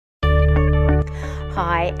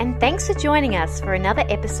Hi, and thanks for joining us for another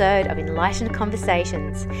episode of Enlightened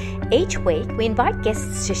Conversations. Each week, we invite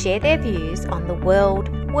guests to share their views on the world,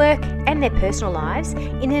 work, and their personal lives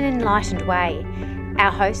in an enlightened way. Our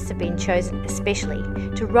hosts have been chosen especially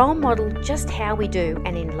to role model just how we do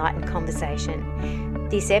an enlightened conversation.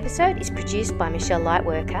 This episode is produced by Michelle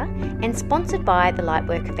Lightworker and sponsored by the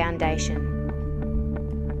Lightworker Foundation.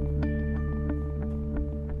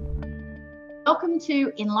 Welcome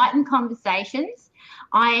to Enlightened Conversations.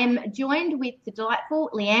 I am joined with the delightful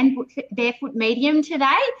Leanne, Barefoot Medium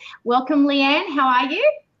today. Welcome, Leanne. How are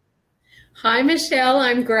you? Hi, Michelle.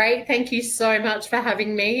 I'm great. Thank you so much for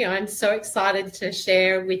having me. I'm so excited to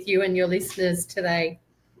share with you and your listeners today.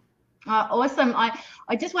 Awesome. I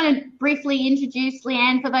just want to briefly introduce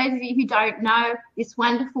Leanne for those of you who don't know this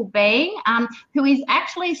wonderful being who is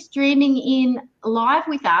actually streaming in live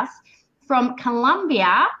with us from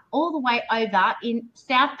Colombia all the way over in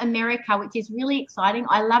South America, which is really exciting.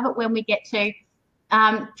 I love it when we get to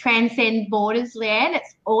transcend borders, Leanne.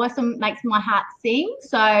 It's awesome, makes my heart sing.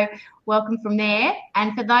 So welcome from there.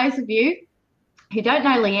 And for those of you who don't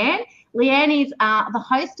know Leanne, Leanne is the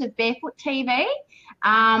host of Barefoot TV.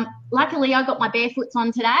 Luckily, I got my barefoots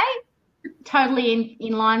on today. Totally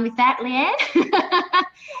in line with that,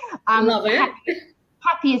 Leanne. Love it.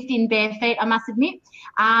 Happiest in bare feet, I must admit.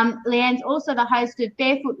 Leanne's also the host of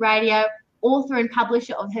Barefoot Radio, author and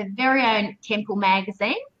publisher of her very own Temple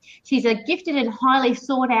magazine. She's a gifted and highly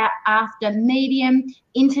sought out after medium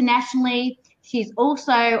internationally. She's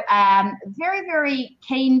also very, very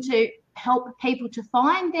keen to help people to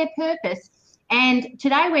find their purpose. And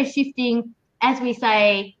today we're shifting, as we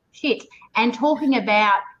say, shit, and talking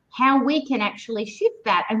about how we can actually shift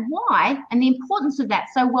that and why and the importance of that.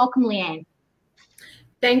 So welcome, Leanne.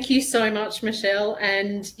 Thank you so much, Michelle.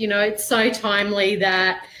 And, you know, it's so timely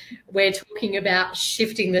that we're talking about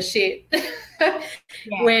shifting the shit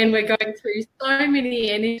when we're going through so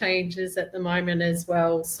many energy changes at the moment as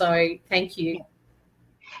well. So thank you.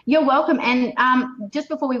 You're welcome. And just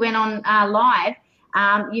before we went on live,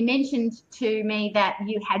 you mentioned to me that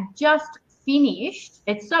you had just finished.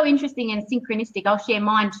 It's so interesting and synchronistic. I'll share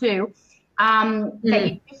mine too. That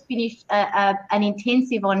you just finished an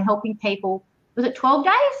intensive on helping people. Was it 12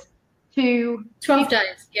 days? 12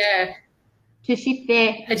 days, yeah. To shift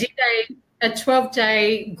their... I did a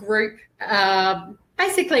 12-day group,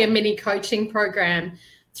 basically a mini coaching program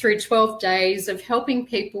through 12 days of helping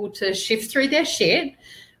people to shift through their shit,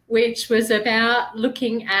 which was about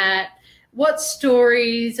looking at what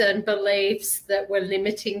stories and beliefs that were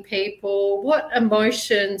limiting people, what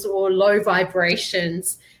emotions or low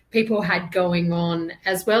vibrations people had going on,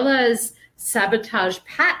 as well as sabotage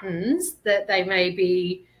patterns that they may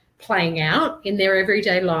be playing out in their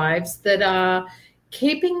everyday lives that are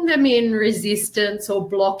keeping them in resistance or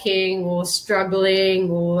blocking or struggling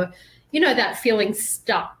or, you know, that feeling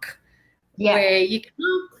stuck where you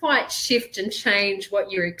can't quite shift and change what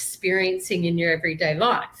you're experiencing in your everyday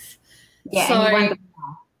life. Yeah, so,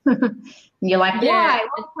 and you're like, why?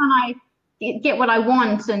 Why can't I get what I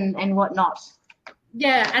want and whatnot?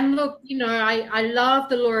 Yeah, and look, you know, I love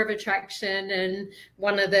the law of attraction, and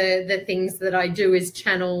one of the things that I do is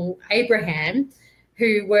channel Abraham,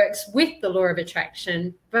 who works with the law of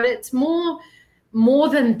attraction, but it's more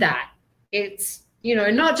than that. It's, you know,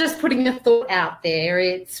 not just putting a thought out there,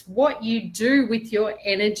 it's what you do with your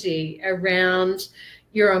energy around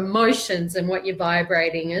your emotions and what you're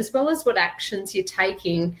vibrating, as well as what actions you're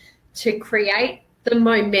taking to create the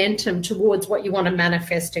momentum towards what you want to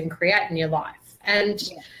manifest and create in your life. And,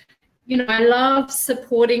 you know, I love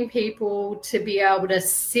supporting people to be able to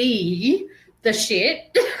see the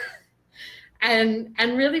shit and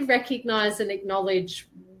really recognize and acknowledge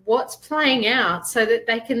what's playing out so that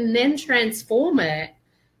they can then transform it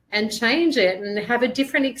and change it and have a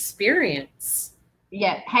different experience.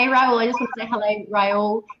 Yeah. Hey, Raoul, I just want to say hello,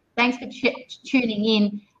 Raoul. Thanks for tuning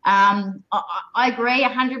in. I agree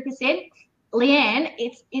 100%. Leanne,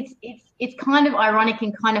 it's kind of ironic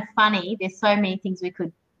and kind of funny. There's so many things we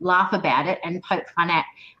could laugh about it and poke fun at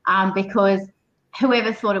because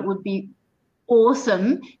whoever thought it would be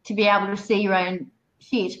awesome to be able to see your own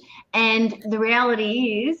shit. And the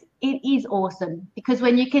reality is it is awesome because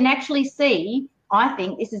when you can actually see, I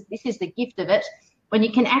think this is the gift of it, when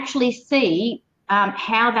you can actually see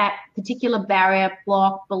how that particular barrier,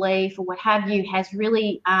 block, belief or what have you has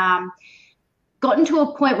really gotten to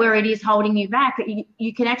a point where it is holding you back,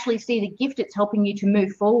 you can actually see the gift it's helping you to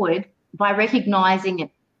move forward by recognizing it.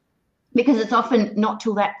 Because it's often not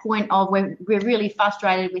till that point of when we're really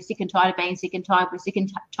frustrated, we're sick and tired of being sick and tired, we're sick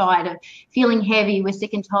and tired of feeling heavy, we're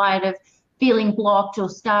sick and tired of feeling blocked or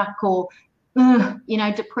stuck or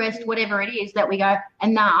depressed, whatever it is, that we go,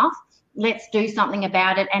 enough, let's do something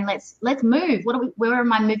about it, and let's move. Where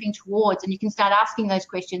am I moving towards? And you can start asking those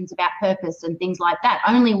questions about purpose and things like that.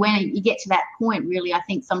 Only when you get to that point, really, I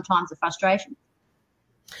think sometimes the frustration.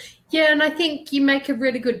 Yeah, and I think you make a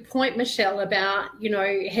really good point, Michelle, about,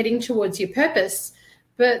 heading towards your purpose.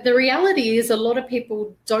 But the reality is a lot of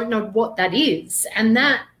people don't know what that is. And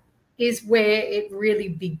that is where it really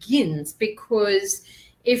begins, because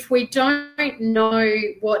if we don't know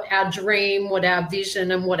what our dream, what our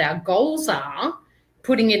vision, and what our goals are,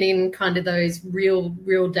 putting it in kind of those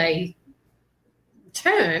real day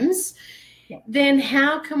terms, then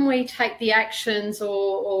how can we take the actions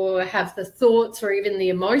or have the thoughts or even the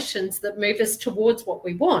emotions that move us towards what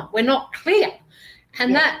we want? We're not clear.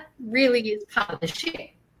 And that really is part of the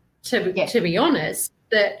shit, to be honest,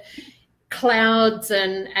 that clouds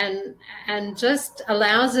and just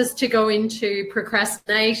allows us to go into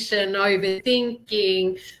procrastination,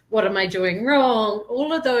 overthinking, what am I doing wrong,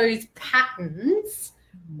 all of those patterns,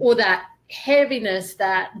 or that heaviness,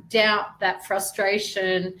 that doubt, that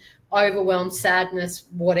frustration, overwhelm, sadness,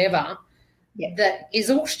 whatever, that is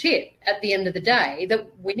all shit at the end of the day, that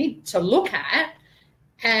we need to look at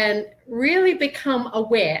and really become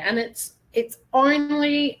aware. And it's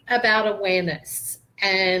only about awareness.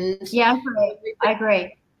 And I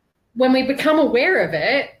agree. When we become aware of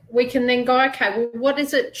it, we can then go, okay, well, what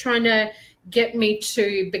is it trying to get me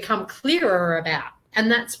to become clearer about? And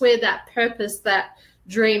that's where that purpose, that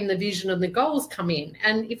dream, the vision, and the goals come in.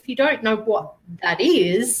 And if you don't know what that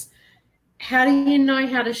is, how do you know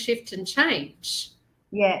how to shift and change?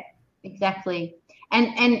 Yeah, exactly.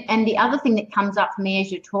 And the other thing that comes up for me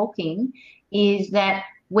as you're talking is that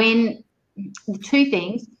when the two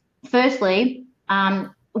things, firstly,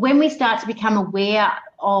 when we start to become aware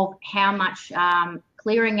of how much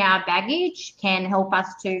clearing our baggage can help us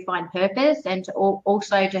to find purpose, and to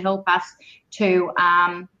also to help us to,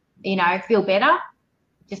 feel better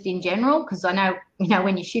just in general, because I know,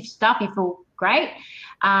 when you shift stuff, you feel great.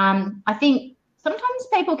 I think sometimes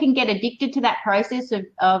people can get addicted to that process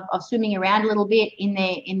of swimming around a little bit in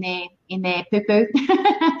their poo-poo.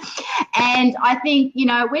 And I think,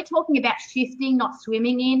 we're talking about shifting, not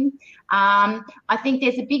swimming in. I think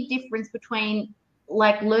there's a big difference between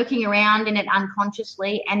like lurking around in it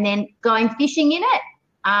unconsciously and then going fishing in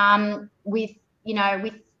it, with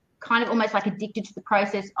kind of almost like addicted to the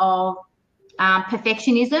process of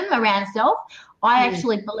perfectionism around self. I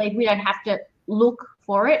actually believe we don't have to look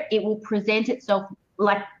for it. It will present itself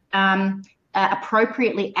like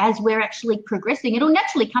appropriately as we're actually progressing. It'll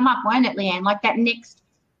naturally come up, won't it, Leanne? Like that next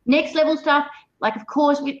level stuff. Like, of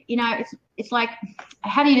course, it's like,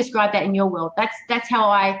 how do you describe that in your world? That's how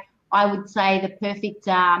I would say the perfect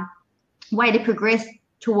way to progress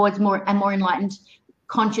towards a more enlightened,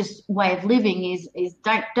 conscious way of living is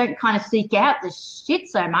don't kind of seek out the shit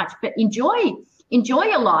so much, but enjoy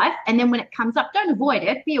your life. And then when it comes up, don't avoid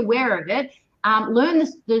it. Be aware of it. Learn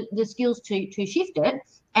the skills to shift it,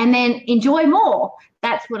 and then enjoy more.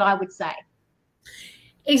 That's what I would say.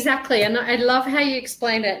 Exactly. And I love how you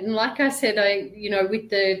explain it. And like I said, with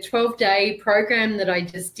the 12-day program that I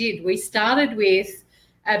just did, we started with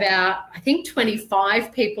about, I think,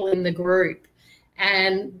 25 people in the group.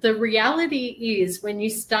 And the reality is, when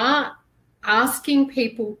you start asking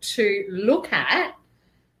people to look at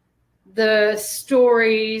the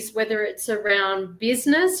stories, whether it's around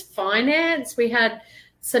business, finance, we had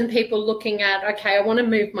some people looking at, okay, I want to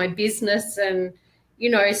move my business and,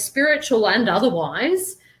 spiritual and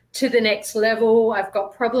otherwise, to the next level. I've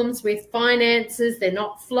got problems with finances, they're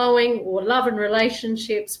not flowing, or love and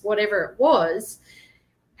relationships, whatever it was.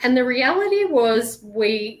 And the reality was,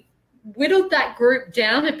 we whittled that group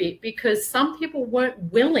down a bit because some people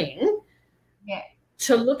weren't willing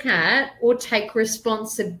to look at or take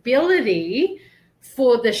responsibility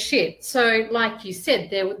for the shit. So like you said,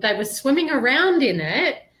 they were swimming around in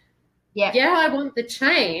it. Yeah, I want the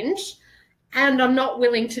change, and I'm not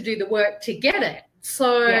willing to do the work to get it.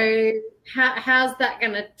 So how's that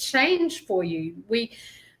going to change for you?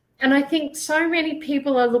 And I think so many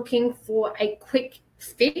people are looking for a quick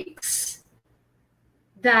fix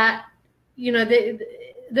that,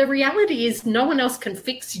 the reality is no one else can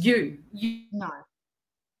fix you. No.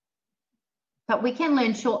 But we can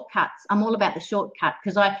learn shortcuts. I'm all about the shortcut,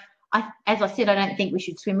 because I, as I said, I don't think we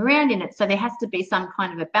should swim around in it. So there has to be some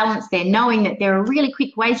kind of a balance there, knowing that there are really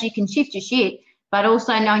quick ways you can shift your shit, but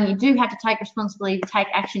also knowing you do have to take responsibility to take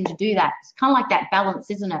action to do that. It's kind of like that balance,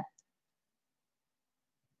 isn't it?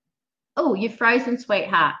 Oh, you're frozen,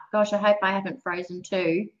 sweetheart. Gosh, I hope I haven't frozen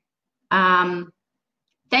too.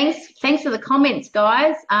 Thanks for the comments,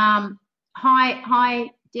 guys. Hi,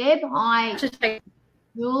 Deb. Hi,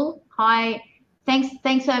 Jewel. Hi.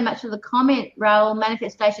 Thanks so much for the comment, Raoul.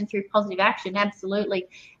 Manifestation through positive action. Absolutely.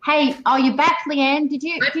 Hey, you're back, Leanne. Did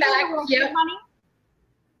you back, yep. Money?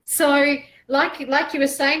 So like you were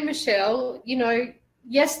saying, Michelle, you know,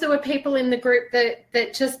 yes, there were people in the group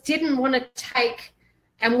that just didn't want to take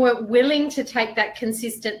and weren't willing to take that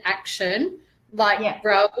consistent action, like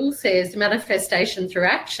Raoul says, manifestation through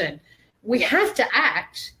action. We have to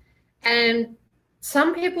act. And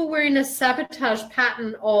some people were in a sabotage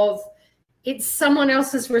pattern of it's someone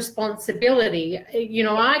else's responsibility. You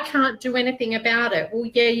know, I can't do anything about it. Well,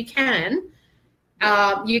 yeah, you can.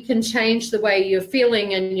 You can change the way you're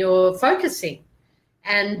feeling and you're focusing.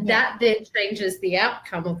 And that then changes the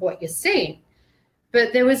outcome of what you're seeing.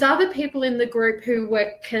 But there was other people in the group who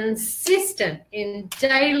were consistent in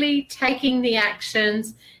daily taking the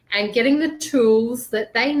actions and getting the tools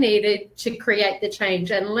that they needed to create the change.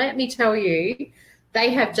 And let me tell you, they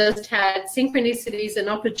have just had synchronicities and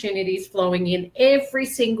opportunities flowing in every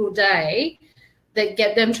single day that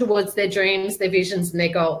get them towards their dreams, their visions, and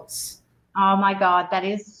their goals. Oh, my God, that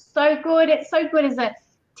is so good. It's so good as a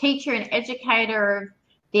teacher and educator of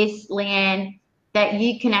this, Leanne, that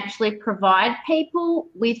you can actually provide people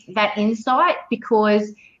with that insight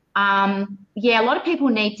because, a lot of people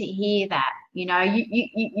need to hear that. You know,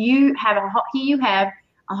 you have a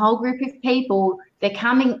whole group of people. They're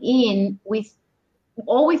coming in with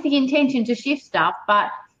the intention to shift stuff, but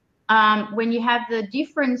when you have the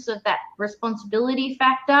difference of that responsibility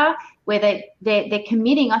factor where they're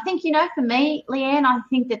committing, I think, you know, for me, Leanne, I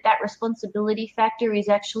think that responsibility factor is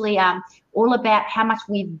actually all about how much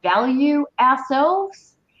we value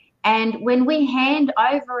ourselves. And when we hand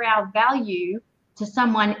over our value to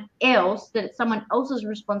someone else, that it's someone else's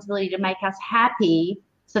responsibility to make us happy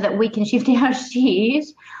so that we can shift our shit,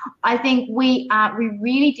 I think we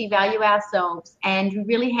really devalue ourselves and we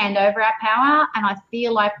really hand over our power. And I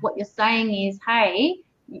feel like what you're saying is, hey,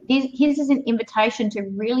 this is an invitation to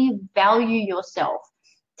really value yourself.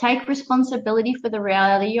 Take responsibility for the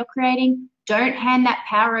reality you're creating. Don't hand that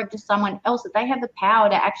power over to someone else, that they have the power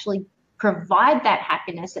to actually provide that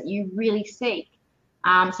happiness that you really seek.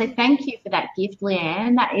 So thank you for that gift,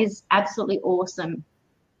 Leanne. That is absolutely awesome.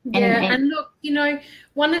 And look, you know,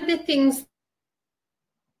 one of the things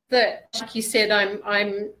that, like you said,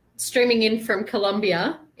 I'm streaming in from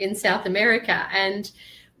Colombia in South America, and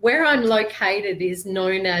where I'm located is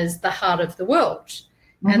known as the heart of the world.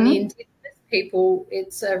 Mm-hmm. And the Indigenous people,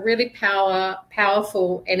 it's a really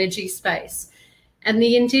powerful energy space. And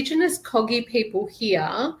the Indigenous Kogi people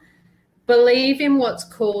here believe in what's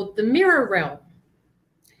called the mirror realm.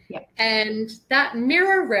 Yep. And that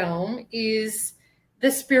mirror realm is the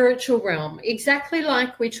spiritual realm, exactly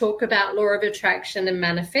like we talk about law of attraction and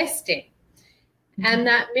manifesting. Mm-hmm. And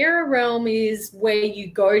that mirror realm is where you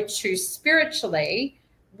go to spiritually.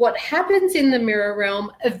 What happens in the mirror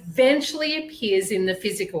realm eventually appears in the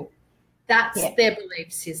physical. That's their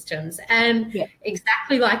belief systems. And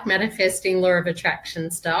exactly like manifesting law of attraction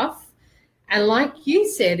stuff. And like you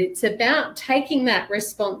said, it's about taking that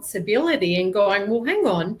responsibility and going, well, hang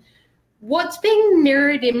on, what's being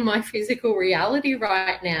mirrored in my physical reality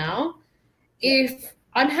right now? If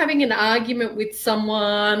I'm having an argument with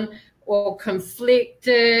someone or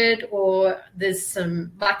conflicted or there's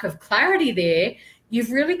some lack of clarity there,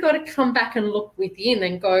 you've really got to come back and look within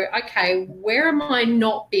and go, okay, where am I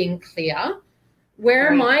not being clear?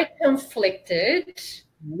 Where am I conflicted?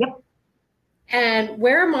 Yep. And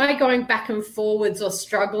where am I going back and forwards or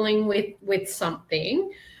struggling with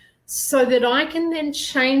something? So that I can then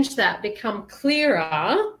change that, become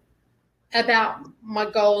clearer about my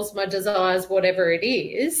goals, my desires, whatever it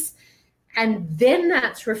is, and then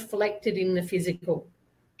that's reflected in the physical.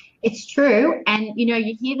 It's true. And, you know,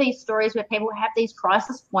 you hear these stories where people have these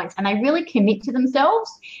crisis points and they really commit to themselves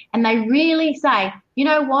and they really say, you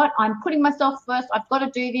know what, I'm putting myself first. I've got to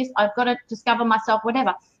do this. I've got to discover myself,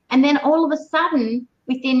 whatever. And then all of a sudden,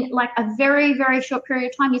 within like a very, very short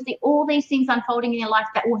period of time, you see all these things unfolding in your life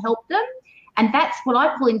that will help them. And that's what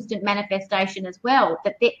I call instant manifestation as well,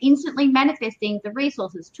 that they're instantly manifesting the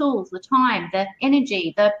resources, tools, the time, the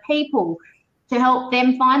energy, the people to help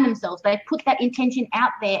them find themselves. They put that intention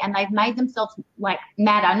out there and they've made themselves like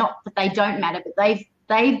matter, not that they don't matter, but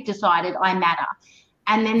they've decided I matter.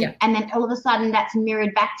 And then all of a sudden that's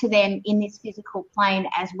mirrored back to them in this physical plane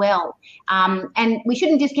as well. And we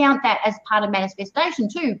shouldn't discount that as part of manifestation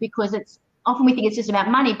too, because it's often we think it's just about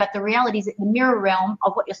money, but the reality is that the mirror realm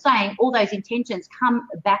of what you're saying, all those intentions come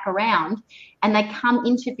back around and they come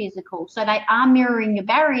into physical. So they are mirroring your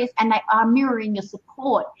barriers and they are mirroring your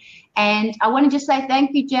support. And I want to just say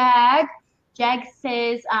thank you, Jag, Jag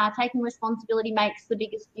says taking responsibility makes the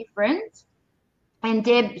biggest difference. And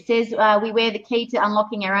Deb says we wear the key to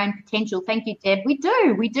unlocking our own potential. Thank you, Deb. We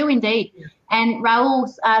do indeed. Yeah. And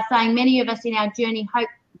Raoul's saying many of us in our journey hope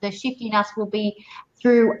the shift in us will be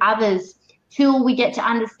through others till we get to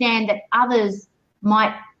understand that others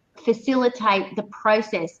might facilitate the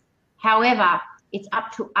process. However, it's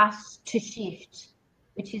up to us to shift,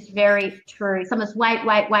 which is very true. Some of us wait,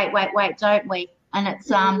 don't we? And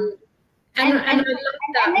it's and then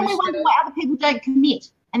we wonder why other people don't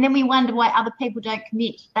commit. And then we wonder why other people don't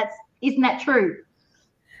commit. Isn't that true?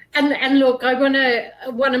 And look, one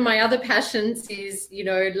of my other passions is,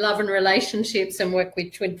 love and relationships and work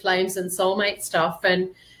with twin flames and soulmate stuff.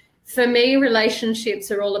 And for me, relationships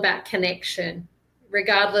are all about connection,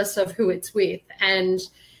 regardless of who it's with. And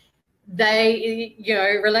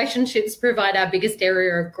relationships provide our biggest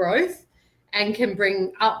area of growth and can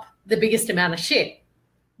bring up the biggest amount of shit.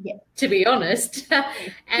 Yeah. To be honest,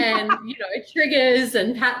 and triggers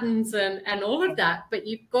and patterns and all of that, but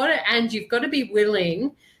you've got to be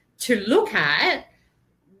willing to look at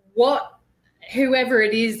whoever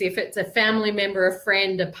it is, if it's a family member, a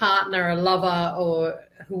friend, a partner, a lover, or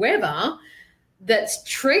whoever that's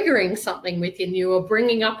triggering something within you or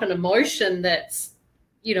bringing up an emotion that's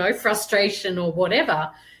frustration or whatever.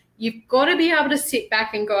 You've got to be able to sit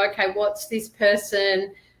back and go, okay, what's this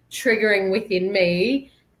person triggering within me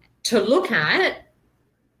to look at,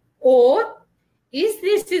 or is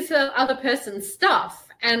this other person's stuff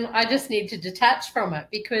and I just need to detach from it,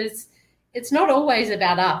 because it's not always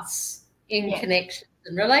about us in connections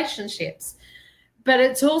and relationships, but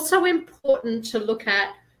it's also important to look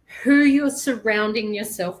at who you're surrounding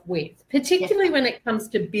yourself with, particularly when it comes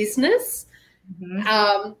to business,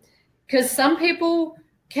 because some people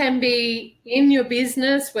can be in your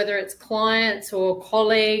business, whether it's clients or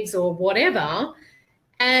colleagues or whatever,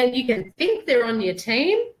 and you can think they're on your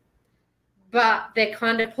team, but they're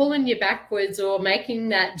kind of pulling you backwards or making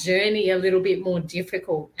that journey a little bit more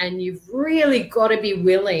difficult. And you've really got to be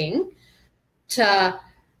willing to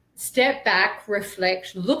step back,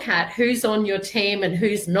 reflect, look at who's on your team and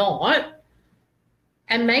who's not,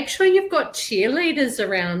 and make sure you've got cheerleaders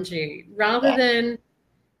around you rather than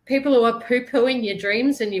people who are poo-pooing your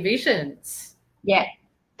dreams and your visions. Yeah,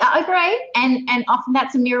 I agree. And often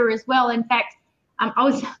that's a mirror as well. In fact, I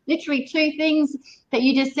was literally two things that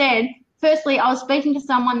you just said. Firstly, I was speaking to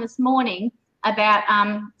someone this morning about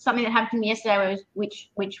something that happened to me yesterday,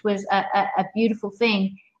 which was a beautiful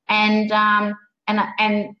thing, and that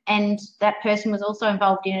person was also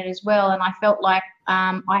involved in it as well. And I felt like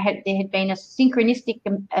there had been a synchronistic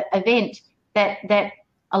event that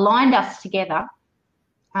aligned us together,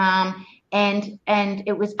 and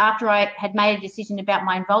it was after I had made a decision about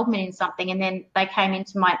my involvement in something, and then they came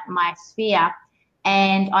into my sphere.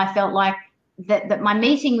 And I felt like that my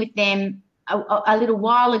meeting with them a little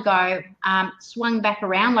while ago swung back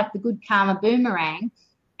around like the good karma boomerang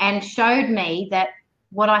and showed me that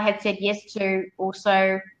what I had said yes to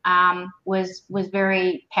also was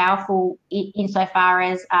very powerful insofar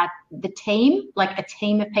as the team, like a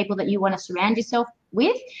team of people that you want to surround yourself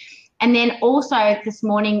with. And then also this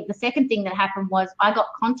morning, the second thing that happened was I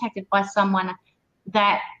got contacted by someone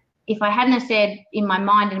that if I hadn't have said in my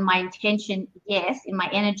mind and my intention, yes, in my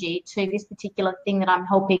energy to this particular thing that I'm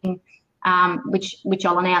helping, which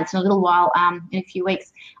I'll announce in a little while, in a few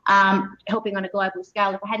weeks, helping on a global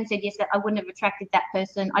scale. If I hadn't said yes, I wouldn't have attracted that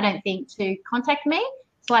person, I don't think, to contact me.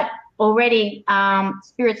 It's like already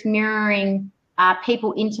spirits mirroring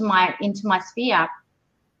people into my sphere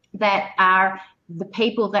that are the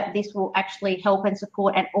people that this will actually help and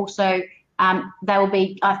support, and also they will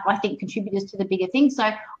be, I think, contributors to the bigger thing. So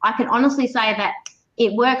I can honestly say that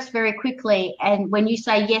it works very quickly. And when you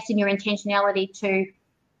say yes in your intentionality to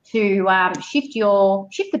shift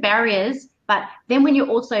the barriers, but then when you're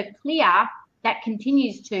also clear, that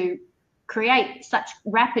continues to create such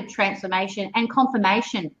rapid transformation and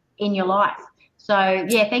confirmation in your life. So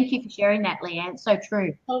yeah, thank you for sharing that, Leanne. So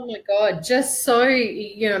true. Oh my God, just so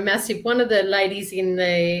massive. One of the ladies in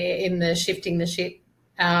the Shifting the Shit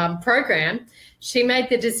program, she made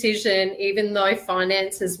the decision, even though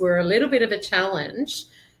finances were a little bit of a challenge,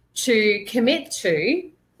 to commit to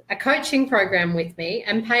a coaching program with me,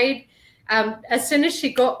 and paid as soon as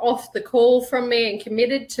she got off the call from me and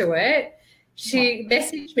committed to it, she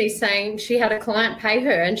messaged me saying she had a client pay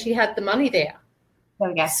her and she had the money there. There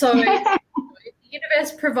we go. So the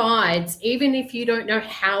universe provides, even if you don't know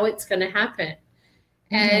how it's going to happen.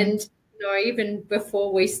 And even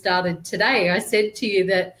before we started today, I said to you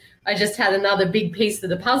that I just had another big piece of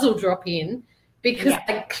the puzzle drop in, because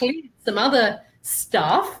I cleared some other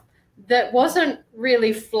stuff that wasn't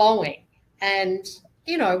really flowing. And,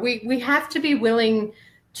 you know, we have to be willing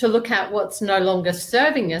to look at what's no longer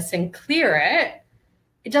serving us and clear it.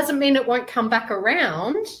 It doesn't mean it won't come back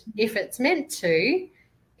around if it's meant to.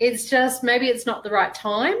 It's just maybe it's not the right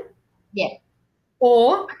time. Yeah.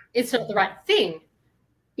 Or it's not the right thing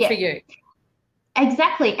for you.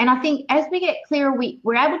 Exactly. And I think as we get clearer,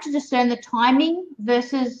 we're able to discern the timing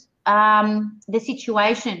versus the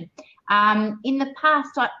situation. In the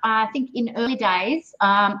past, I think in early days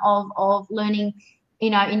of learning,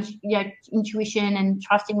 intuition and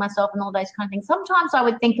trusting myself and all those kind of things, sometimes I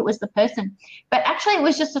would think it was the person, but actually it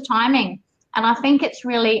was just the timing. And I think it's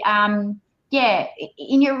really, sometimes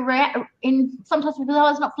people go, oh,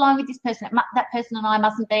 it's not flowing with this person. That person and I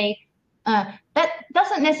mustn't be. That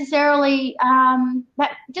doesn't necessarily,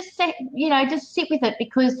 just sit with it,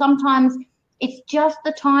 because sometimes it's just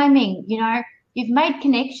the timing. You've made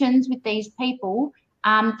connections with these people.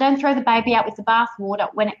 Don't throw the baby out with the bathwater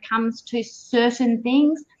when it comes to certain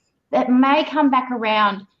things that may come back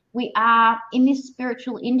around. We are in this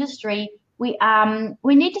spiritual industry. We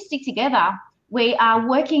need to stick together. We are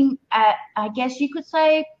working at, I guess you could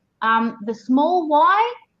say, the small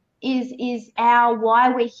why is our why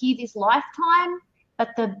we're here this lifetime, but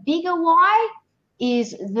the bigger why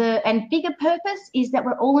and bigger purpose is that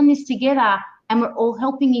we're all in this together and we're all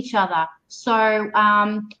helping each other. So,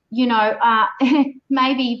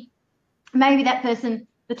 maybe that person,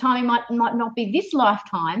 the timing might not be this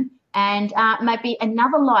lifetime, and maybe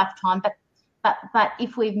another lifetime. But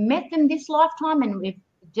if we've met them this lifetime and we've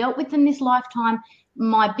dealt with them this lifetime,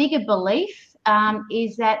 my bigger belief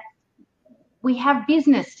is that we have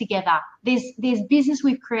business together. There's business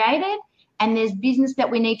we've created, and there's business that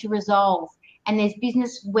we need to resolve, and there's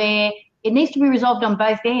business where it needs to be resolved on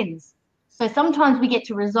both ends. So sometimes we get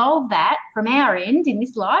to resolve that from our end in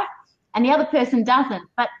this life, and the other person doesn't.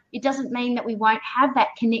 But it doesn't mean that we won't have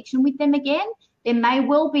that connection with them again. There may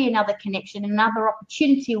well be another connection, another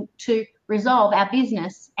opportunity to resolve our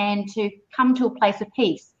business and to come to a place of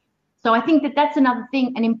peace. So I think that that's another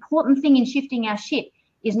thing, an important thing in shifting our shit,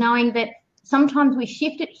 is knowing that sometimes we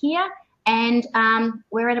shift it here and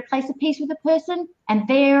we're at a place of peace with a person and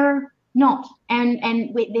they're not.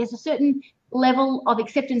 And there's a certain level of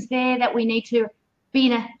acceptance there that we need to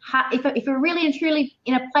be in if we're really and truly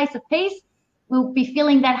in a place of peace, we'll be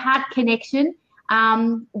feeling that heart connection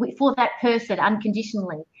for that person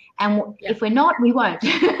unconditionally. And if we're not, we won't.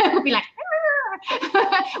 We'll be like,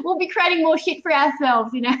 we'll be creating more shit for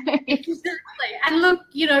ourselves, Exactly. And look,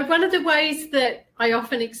 one of the ways that I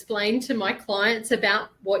often explain to my clients about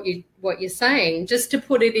what you're saying, just to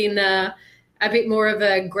put it in a bit more of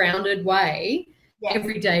a grounded way,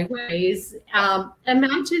 everyday ways,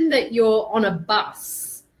 imagine that you're on a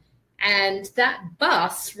bus, and that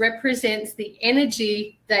bus represents the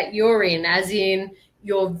energy that you're in, as in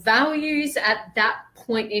your values at that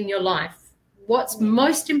point in your life. What's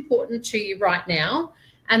most important to you right now,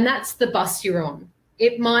 and that's the bus you're on.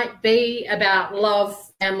 It might be about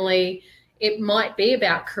love, family, it might be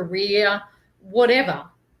about career, whatever,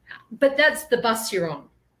 but that's the bus you're on.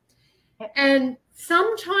 And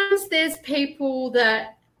sometimes there's people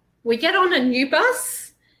that we get on a new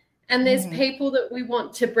bus, and there's people that we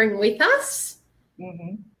want to bring with us,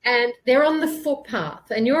 and they're on the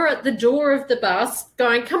footpath, and you're at the door of the bus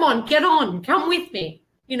going, come on, get on, come with me,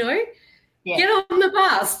 Get on the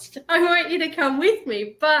bus. I want you to come with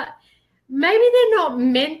me. But maybe they're not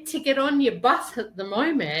meant to get on your bus at the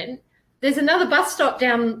moment. There's another bus stop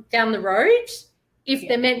down the road. If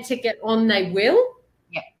they're meant to get on, they will.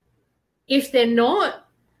 Yeah. If they're not,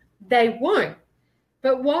 they won't.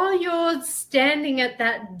 But while you're standing at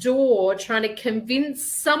that door trying to convince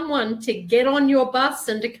someone to get on your bus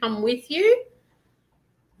and to come with you,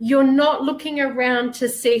 you're not looking around to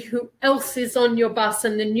see who else is on your bus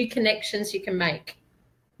and the new connections you can make.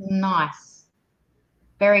 Nice.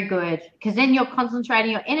 Very good. Because then you're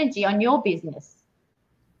concentrating your energy on your business.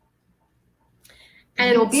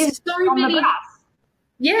 And your business on the bus.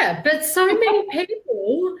 Yeah, but so many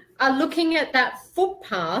people are looking at that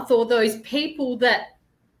footpath, or those people that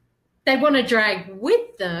they want to drag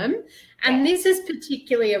with them. And this is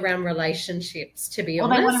particularly around relationships, to be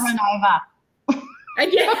honest. Or they want to run over.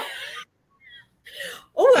 Yeah.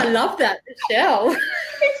 Oh, I love that, Michelle.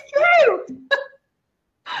 It's true.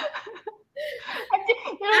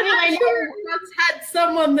 I'm not sure everyone's had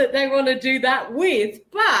someone that they want to do that with,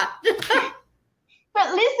 but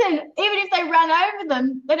but listen, even if they run over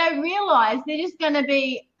them, they don't realise they're just going to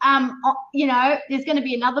be, there's going to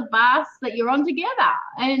be another bus that you're on together,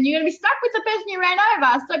 and you're going to be stuck with the person you ran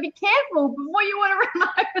over. So be careful before you want to run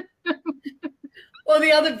over them. Or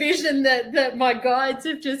the other vision that my guides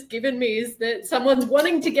have just given me is that someone's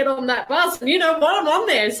wanting to get on that bus and you know what, I'm on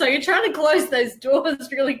there. So you're trying to close those doors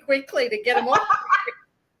really quickly to get them off.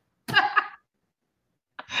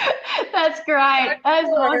 That's great. That's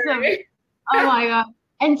awesome. Oh my God.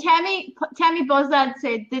 And Tammy Bozard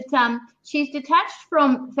said that she's detached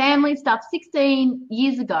from family stuff 16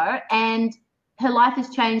 years ago and her life has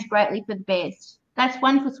changed greatly for the best. That's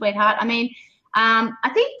wonderful, sweetheart. I mean, I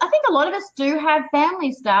think a lot of us do have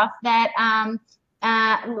family stuff that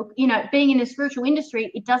look, you know, being in the spiritual industry,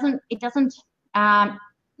 it doesn't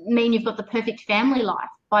mean you've got the perfect family life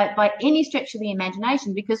by any stretch of the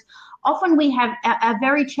imagination, because often we have our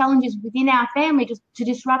very challenges within our family just to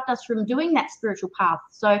disrupt us from doing that spiritual path.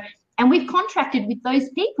 So, and we've contracted with those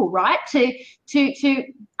people, right, to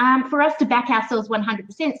for us to back ourselves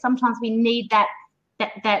 100%. Sometimes we need that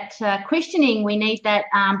questioning. We need that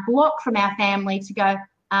block from our family to go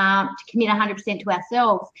to commit 100% to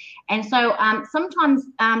ourselves. And so sometimes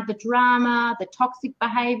the drama, the toxic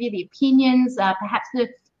behavior, the opinions, perhaps the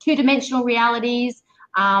two-dimensional realities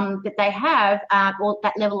that they have, or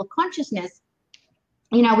that level of consciousness,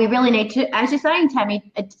 you know, we really need to, as you're saying,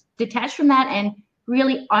 Tammy, detach from that and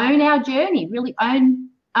really own our journey, really own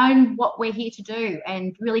what we're here to do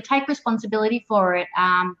and really take responsibility for it.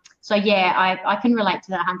 So yeah, I can relate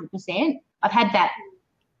to that 100%. I've had that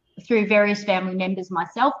through various family members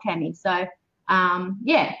myself, Tammy. So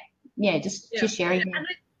just sharing.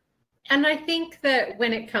 And I think that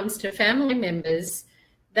when it comes to family members,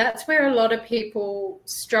 that's where a lot of people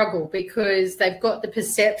struggle, because they've got the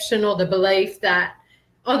perception or the belief that,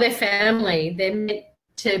 oh, they're family, they're meant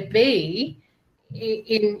to be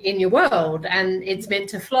in your world and it's meant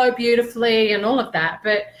to flow beautifully and all of that.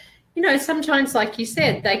 But, you know, sometimes, like you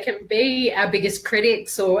said, they can be our biggest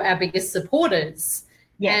critics or our biggest supporters,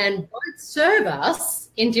 and both serve us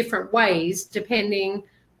in different ways depending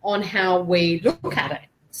on how we look at it.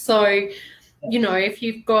 So, you know, if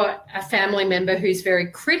you've got a family member who's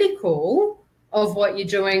very critical of what you're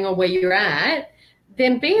doing or where you're at,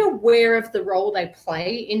 then be aware of the role they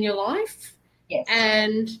play in your life. Yes.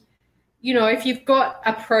 And, you know, if you've got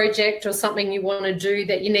a project or something you want to do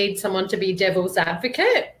that you need someone to be devil's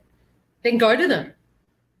advocate, then go to them.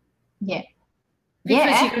 Yeah.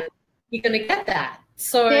 Because you're going to get that.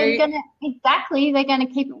 So they're going to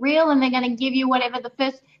keep it real, and they're going to give you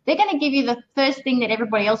they're going to give you the first thing that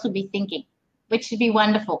everybody else will be thinking, which should be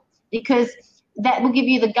wonderful, because that will give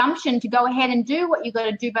you the gumption to go ahead and do what you've got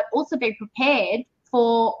to do, but also be prepared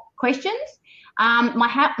for questions. My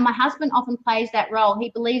husband often plays that role.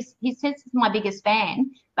 He says he's my biggest fan,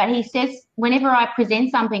 but he says whenever I present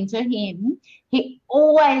something to him, he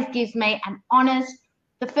always gives me an honest,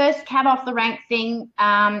 the first cat off the rank thing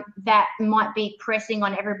that might be pressing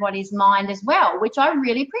on everybody's mind as well, which I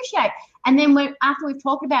really appreciate. And then after we've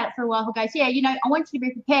talked about it for a while, he goes, yeah, you know, I want you to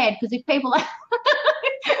be prepared, because if people are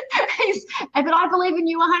but I believe in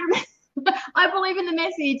you 100%. I believe in the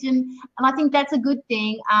message, and I think that's a good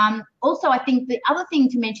thing. Also, I think the other thing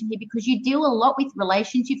to mention here, because you deal a lot with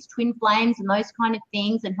relationships, twin flames and those kind of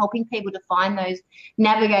things, and helping people to find those,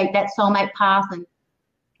 navigate that soulmate path and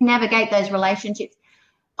navigate those relationships.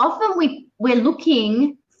 Often we're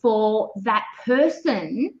looking for that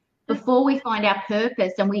person before we find our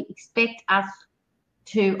purpose, and we expect us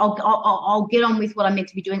to, I'll get on with what I'm meant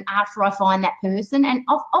to be doing after I find that person. And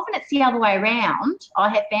often it's the other way around, I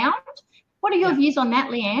have found. What are your views on that,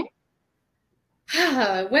 Leanne?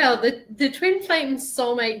 Well, the twin flame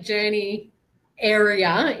soulmate journey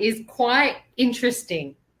area is quite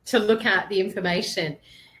interesting to look at the information.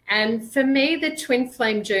 And for me, the twin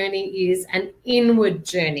flame journey is an inward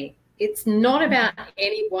journey. It's not about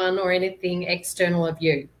anyone or anything external of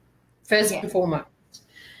you, first and foremost.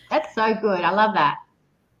 That's so good. I love that.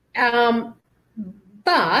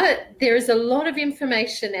 But there is a lot of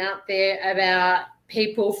information out there about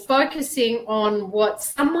people focusing on what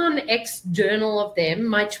someone external of them,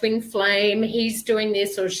 my twin flame, he's doing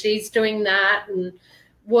this or she's doing that, and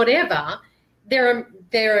whatever. They're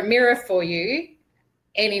a mirror for you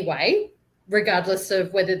anyway, regardless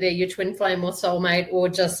of whether they're your twin flame or soulmate or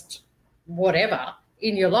just whatever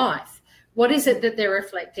in your life. What is it that they're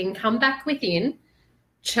reflecting? Come back within,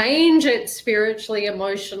 change it spiritually,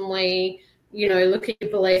 emotionally, you know, look at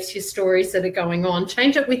your beliefs, your stories that are going on,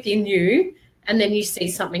 change it within you, and then you see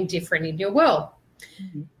something different in your world.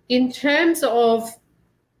 Mm-hmm. In terms of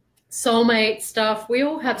soulmate stuff, we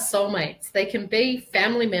all have soulmates. They can be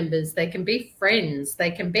family members, they can be friends,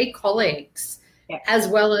 they can be colleagues, as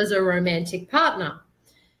well as a romantic partner.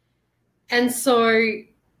 And so,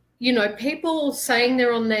 you know, people saying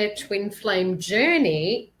they're on their twin flame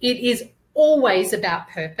journey, it is always about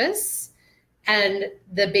purpose and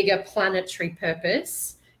the bigger planetary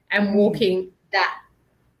purpose and walking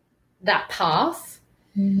that path.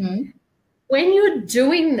 Mm-hmm. When you're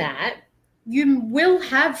doing that, you will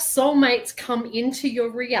have soulmates come into your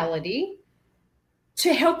reality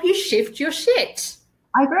to help you shift your shit.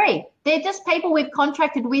 I agree. They're just people we've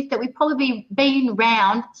contracted with that we've probably been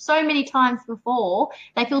around so many times before.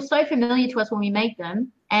 They feel so familiar to us when we meet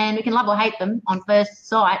them, and we can love or hate them on first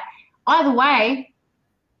sight. Either way,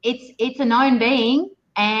 it's a known being,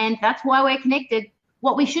 and that's why we're connected.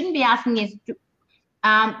 What we shouldn't be asking is,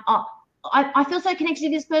 I feel so connected to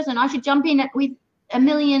this person, I should jump in with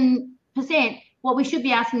 1,000,000%. What we should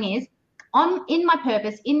be asking is, in my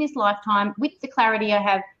purpose, in this lifetime, with the clarity I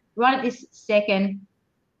have right at this second,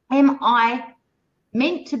 am I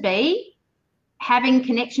meant to be having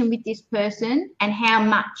connection with this person, and how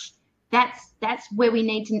much? That's where we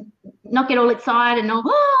need to not get all excited and all,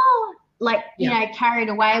 carried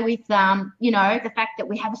away with, the fact that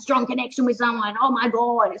we have a strong connection with someone. Oh my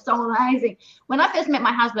God, it's so amazing. When I first met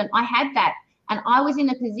my husband, I had that. And I was in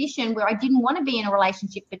a position where I didn't want to be in a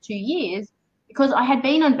relationship for 2 years, because I had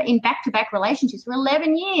been in back-to-back relationships for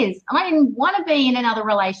 11 years. And I didn't want to be in another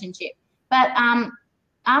relationship. But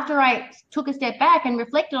after I took a step back and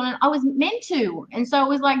reflected on it, I was meant to. And so it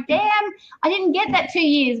was like, damn, I didn't get that 2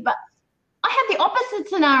 years. But I had the opposite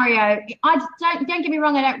scenario. Don't get me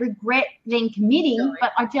wrong, I don't regret then committing,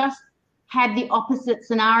 but I just had the opposite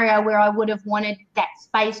scenario where I would have wanted that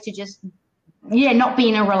space to just, not be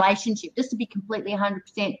in a relationship, just to be completely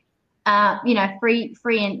 100%, free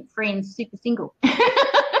and super single.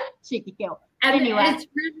 Cheeky girl. And anyway, it's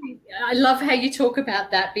really, I love how you talk about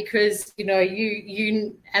that, because you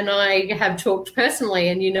and I have talked personally,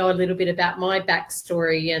 and a little bit about my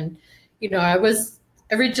backstory. And I was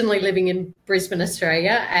originally living in Brisbane,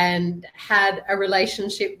 Australia, and had a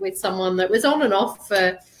relationship with someone that was on and off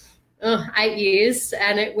for 8 years,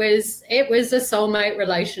 and it was a soulmate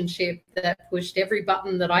relationship that pushed every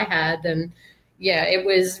button that I had, and it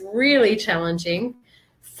was really challenging.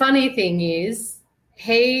 Funny thing is,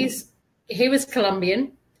 he was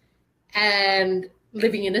Colombian and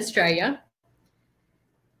living in Australia.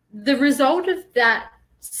 The result of that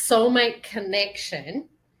soulmate connection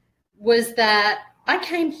was that I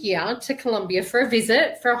came here to Colombia for a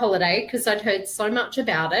visit, for a holiday, because I'd heard so much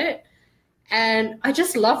about it, and I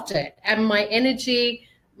just loved it. And my energy,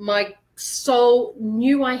 my soul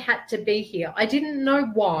knew I had to be here. I didn't know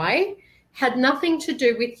why, had nothing to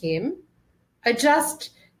do with him. I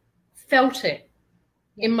just felt it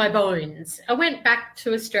in my bones. I went back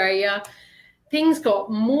to Australia. Things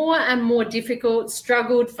got more and more difficult,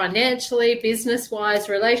 struggled financially, business-wise,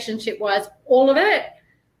 relationship-wise, all of it,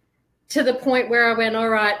 to the point where I went, all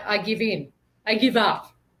right, I give in. I give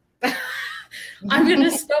up. I'm going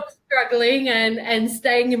to stop struggling and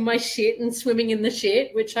staying in my shit and swimming in the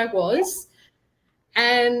shit, which I was.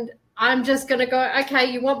 And I'm just going to go,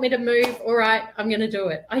 okay, you want me to move? All right, I'm going to do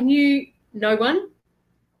it. I knew no one.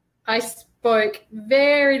 I spoke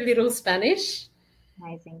very little Spanish.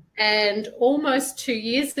 Amazing. And almost 2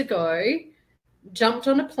 years ago, jumped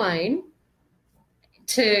on a plane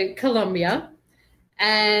to Colombia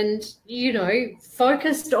and,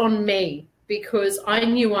 focused on me, because I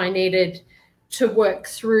knew I needed to work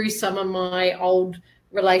through some of my old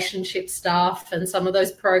relationship stuff and some of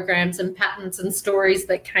those programs and patterns and stories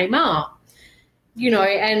that came up,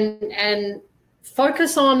 and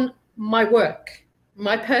focus on my work,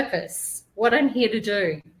 my purpose, what I'm here to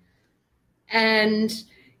do. And,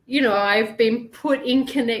 I've been put in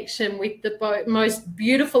connection with the most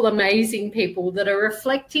beautiful, amazing people that are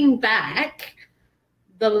reflecting back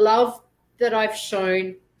the love that I've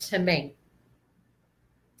shown to me.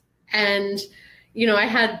 And, I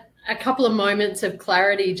had a couple of moments of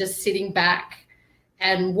clarity just sitting back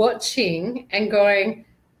and watching and going,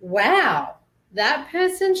 wow, that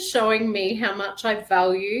person's showing me how much I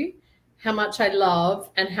value, how much I love,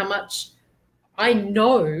 and how much I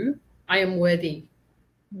know I am worthy.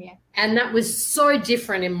 Yeah. And that was so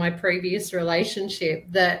different in my previous relationship,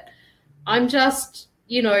 that I'm just,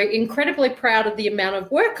 incredibly proud of the amount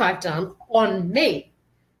of work I've done on me.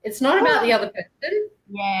 It's not about the other person.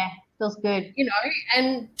 Yeah, feels good.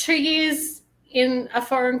 And 2 years in a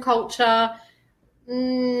foreign culture,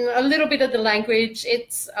 a little bit of the language,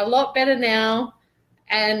 it's a lot better now.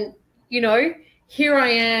 And, here I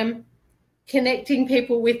am connecting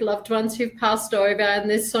people with loved ones who've passed over, and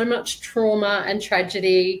there's so much trauma and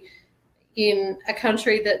tragedy in a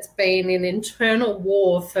country that's been in internal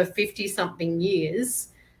war for 50-something years,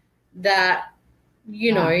 that,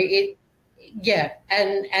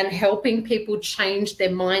 and helping people change their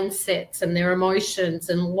mindsets and their emotions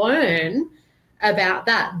and learn about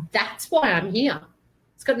that. That's why I'm here.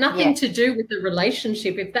 It's got nothing to do with the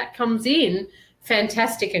relationship. If that comes in,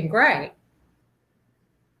 fantastic and great.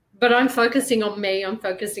 But I'm focusing on me. I'm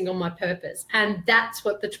focusing on my purpose. And that's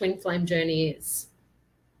what the twin flame journey is.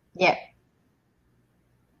 Yeah.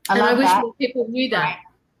 I wish more people knew that. Right.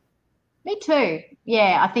 Me too.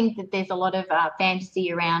 Yeah, I think that there's a lot of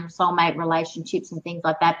fantasy around soulmate relationships and things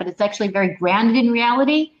like that, but it's actually very grounded in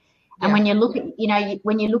reality. And when you look at,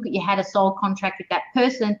 when you look at you had a soul contract with that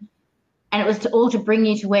person, and it was all to bring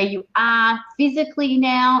you to where you are physically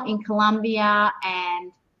now in Colombia.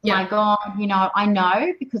 And my God, I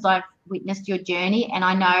know because I've witnessed your journey, and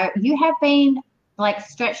I know you have been like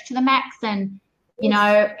stretched to the max, and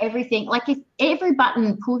everything, like if every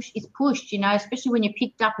button is pushed, especially when you're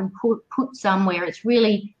picked up and put somewhere, it's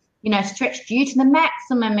really, stretched you to the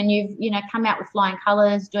maximum, and you've, come out with flying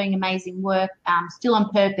colors, doing amazing work, still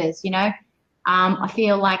on purpose, I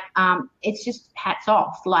feel like it's just hats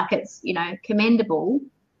off, like it's, commendable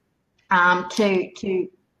to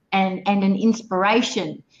and an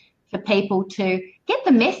inspiration for people to get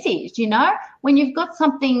the message, when you've got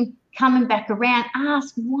something coming back around,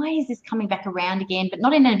 ask, why is this coming back around again? But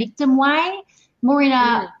not in a victim way, more in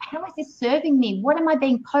a, how is this serving me? What am I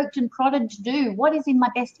being poked and prodded to do? What is in my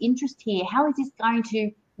best interest here? How is this going to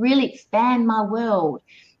really expand my world?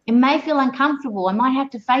 It may feel uncomfortable. I might have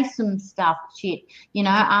to face some stuff,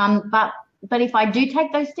 but if I do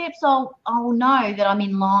take those steps, I'll know that I'm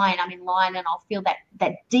in line, and I'll feel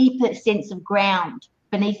that deeper sense of ground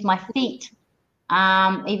beneath my feet.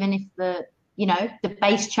 Even if the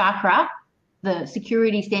base chakra, the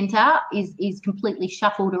security center is completely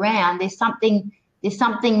shuffled around, there's something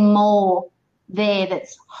more there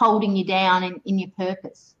that's holding you down in your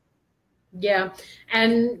purpose. Yeah.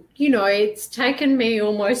 And, it's taken me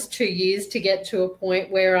almost 2 years to get to a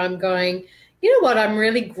point where I'm going, you know what, I'm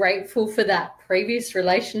really grateful for that previous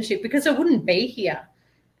relationship, because I wouldn't be here.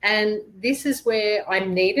 And this is where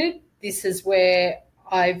I'm needed. This is where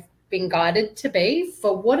I've been guided to be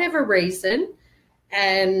for whatever reason.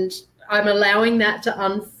 And I'm allowing that to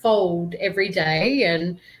unfold every day,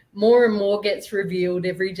 and more gets revealed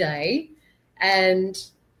every day. And,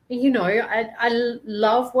 I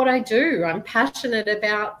love what I do. I'm passionate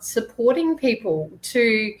about supporting people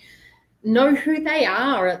to know who they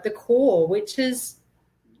are at the core, which is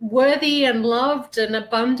worthy and loved and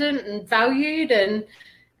abundant and valued and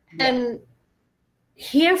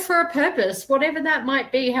here for a purpose, whatever that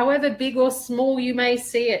might be, however big or small you may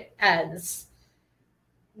see it as.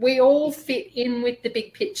 We all fit in with the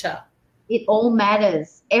big picture. It all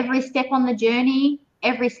matters. Every step on the journey,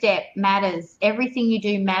 every step matters. Everything you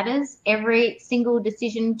do matters. Every single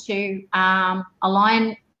decision to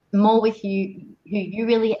align more with you, who you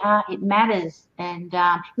really are, it matters. And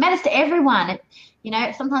it matters to everyone.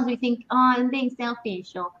 Sometimes we think, I'm being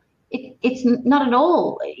selfish, or it's not at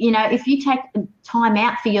all. If you take time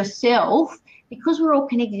out for yourself, because we're all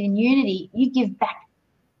connected in unity, you give back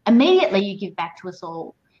immediately. You give back to us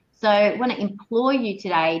all. So I want to implore you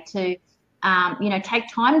today to, take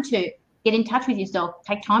time to get in touch with yourself.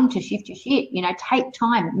 Take time to shift your shit. Take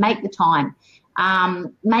time, make the time,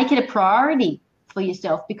 make it a priority for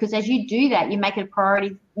yourself, because as you do that, you make it a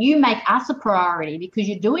priority. You make us a priority because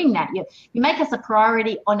you're doing that. You make us a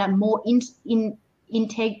priority on a more integrity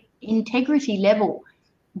level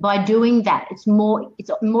by doing that. It's more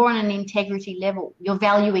on an integrity level. You're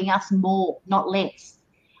valuing us more, not less.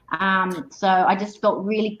 So I just felt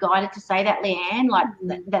really guided to say that, Leanne. Like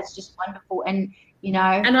that's just wonderful. And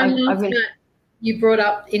and I love that you brought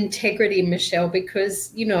up integrity, Michelle,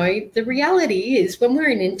 because the reality is when we're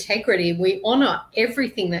in integrity, we honor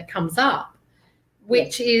everything that comes up,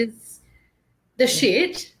 which is the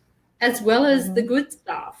shit as well as the good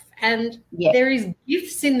stuff. And there is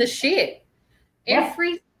gifts in the shit.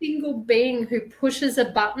 Every single being who pushes a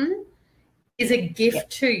button is a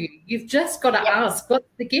gift to you. You've just got to ask, what's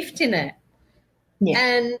the gift in it?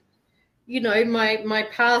 And my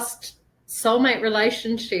past soulmate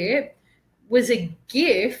relationship was a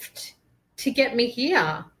gift to get me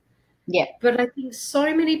here. But I think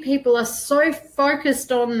so many people are so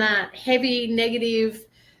focused on that heavy negative,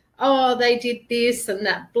 oh, they did this, and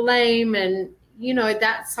that blame and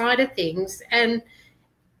that side of things. And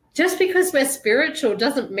just because we're spiritual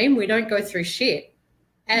doesn't mean we don't go through shit.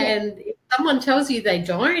 And if someone tells you they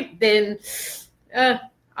don't, then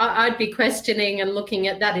I'd be questioning and looking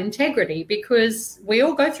at that integrity, because we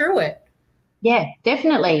all go through it. Yeah,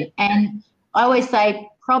 definitely. And I always say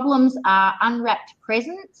problems are unwrapped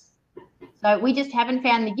presents. So we just haven't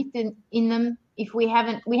found the gift in them. If we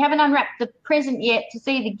haven't unwrapped the present yet to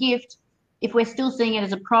see the gift, if we're still seeing it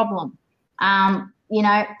as a problem.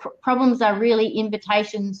 problems are really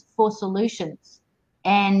invitations for solutions.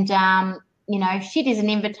 And, shit is an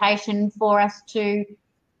invitation for us to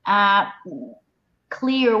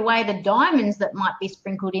clear away the diamonds that might be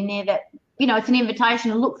sprinkled in there. That, it's an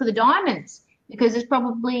invitation to look for the diamonds, because there's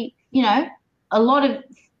probably, a lot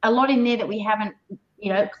in there that we haven't,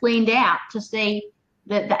 cleaned out to see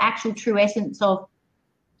the actual true essence of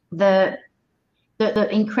the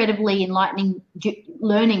incredibly enlightening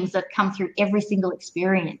learnings that come through every single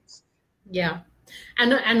experience. Yeah.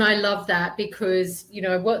 And I love that, because,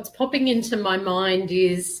 what's popping into my mind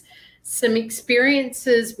is some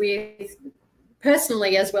experiences with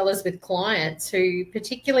personally as well as with clients who,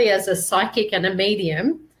 particularly as a psychic and a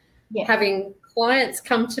medium, having clients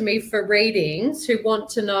come to me for readings who want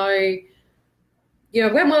to know,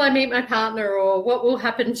 when will I meet my partner, or what will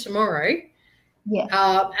happen tomorrow? Yeah.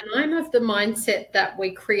 And I'm of the mindset that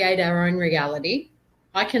we create our own reality.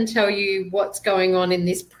 I can tell you what's going on in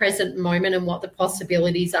this present moment and what the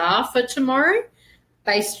possibilities are for tomorrow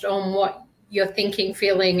based on what you're thinking,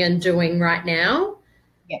 feeling, and doing right now.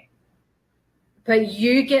 Yeah. But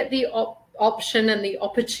you get the option and the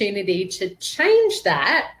opportunity to change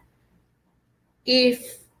that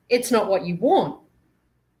if it's not what you want.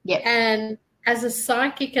 Yeah. And as a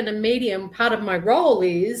psychic and a medium, part of my role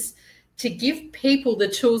is to give people the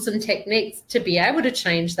tools and techniques to be able to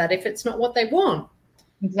change that if it's not what they want.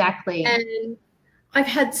 Exactly. And I've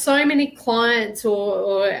had so many clients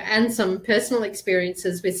and some personal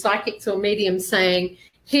experiences with psychics or mediums saying,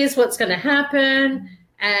 here's what's going to happen,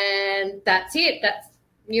 and that's it. That's,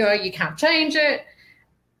 you can't change it.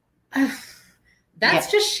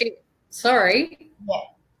 That's just shit. Sorry. Yeah.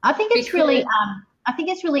 I think it's really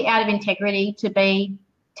out of integrity to be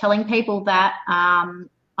telling people that.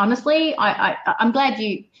 Honestly, I'm glad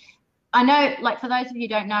I know, like, for those of you who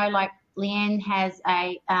don't know, like, Leanne has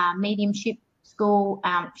a mediumship school.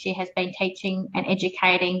 She has been teaching and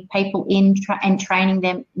educating people and training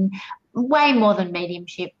them in way more than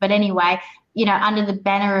mediumship. But anyway, under the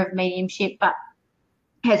banner of mediumship, but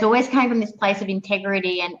has always came from this place of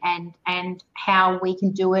integrity and how we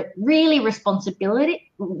can do it really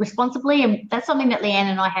responsibly. And that's something that Leanne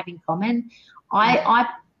and I have in common.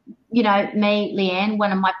 Leanne,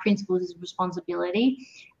 one of my principles is responsibility.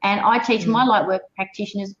 And I teach my light work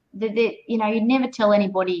practitioners that, you never tell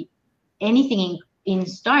anybody anything in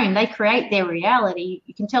stone. They create their reality.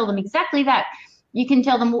 You can tell them exactly that. You can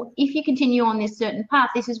tell them, well, if you continue on this certain path,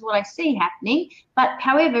 this is what I see happening. But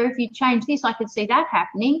however, if you change this, I could see that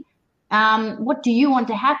happening. What do you want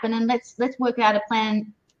to happen? And let's work out a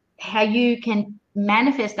plan how you can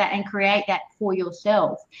manifest that and create that for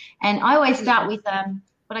yourself. And I always start with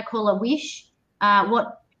what I call a wish.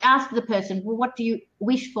 Ask the person, well, what do you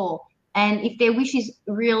wish for? And if their wish is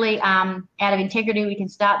really out of integrity, we can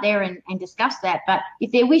start there and discuss that. But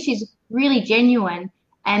if their wish is really genuine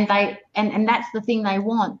and that's the thing they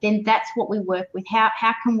want, then that's what we work with. How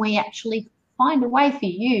can we actually find a way for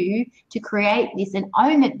you to create this and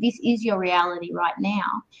own that this is your reality right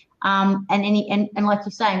now? And like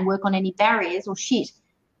you're saying, work on any barriers or shit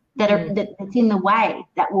that's in the way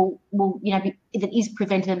that will that is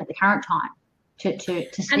preventing them at the current time to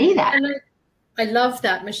see that. And I love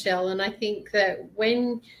that, Michelle. And I think that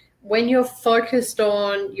when you're focused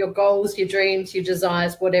on your goals, your dreams, your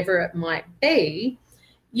desires, whatever it might be,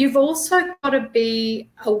 you've also got to be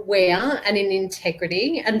aware and in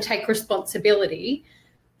integrity and take responsibility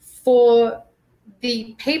for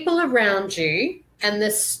the people around you and the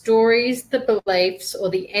stories, the beliefs, or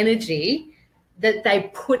the energy that they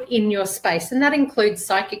put in your space. And that includes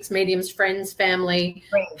psychics, mediums, friends, family,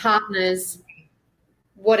 partners,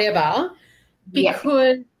 whatever.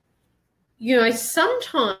 Because,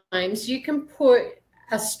 sometimes you can put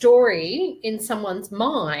a story in someone's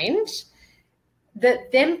mind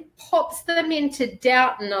that then pops them into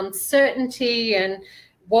doubt and uncertainty and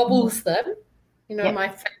wobbles them. My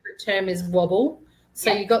favorite term is wobble.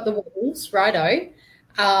 So you got the wobbles, righto.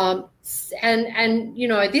 And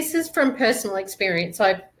this is from personal experience.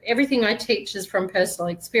 Everything I teach is from personal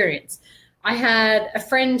experience. I had a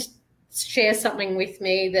friend share something with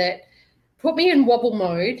me that put me in wobble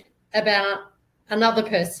mode about another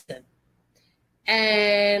person.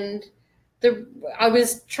 And I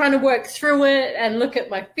was trying to work through it and look at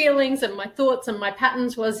my feelings and my thoughts and my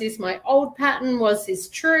patterns. Was this my old pattern? Was this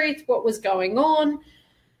truth? What was going on?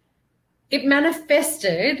 It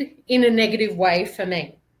manifested in a negative way for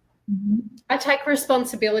me. Mm-hmm. I take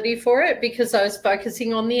responsibility for it because I was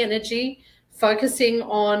focusing on the energy, focusing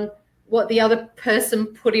on what the other person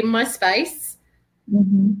put in my space.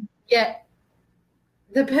 Mm-hmm. Yet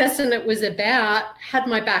the person it was about had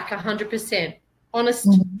my back 100%. Honest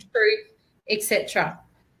truth, etc.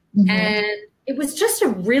 Mm-hmm. And it was just a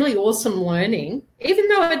really awesome learning. Even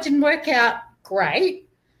though it didn't work out great,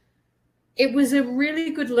 it was a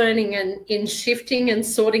really good learning in shifting and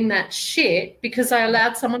sorting that shit, because I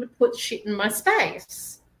allowed someone to put shit in my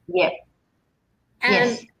space. Yeah.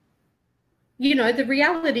 And, yes. you know, the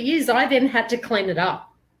reality is I then had to clean it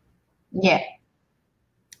up. Yeah.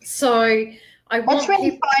 So That's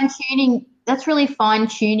really fine-tuning. That's really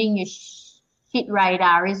fine-tuning your shit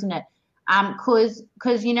radar, isn't it? Because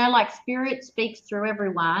you know, like spirit speaks through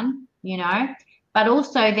everyone, you know, but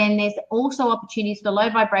also then there's also opportunities for low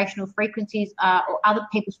vibrational frequencies or other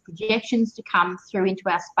people's projections to come through into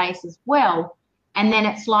our space as well. And then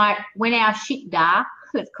it's like when our shit da,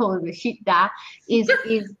 let's call it a shit da, is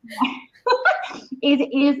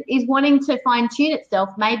is wanting to fine-tune itself,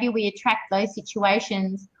 maybe we attract those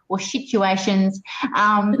situations or situations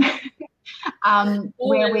where I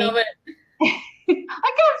love it.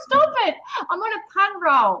 I can't stop it. I'm on a pun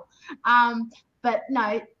roll.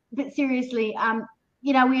 But seriously,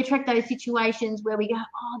 you know, we attract those situations where we go,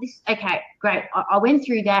 oh, this, okay, great. I went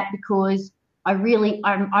through that because I'm really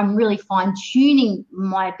fine-tuning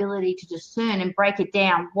my ability to discern and break it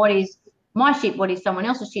down. What is my shit? What is someone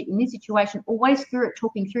else's shit in this situation? Always spirit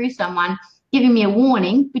talking through someone, giving me a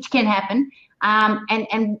warning, which can happen.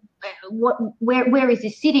 And where is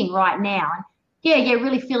this sitting right now? Yeah,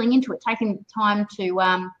 really feeling into it, taking the time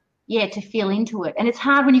to feel into it. And it's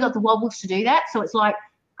hard when you got the wobbles to do that. So it's like,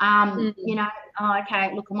 you know, oh,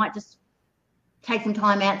 okay, look, I might just take some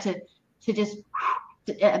time out to just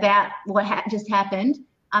about what just happened.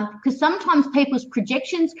 Because sometimes people's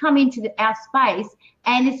projections come into our space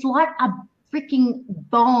and it's like a freaking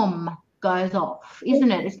bomb goes off, isn't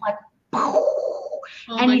it? It's like,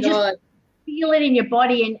 and you just feel it in your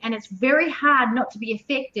body, and it's very hard not to be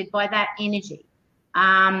affected by that energy.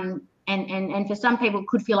 And for some people it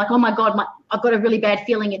could feel like, oh my God, I've got a really bad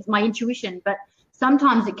feeling, it's my intuition. But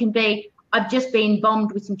sometimes it can be, I've just been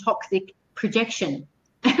bombed with some toxic projection.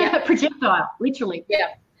 Yeah. Projectile, literally.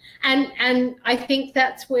 Yeah. And I think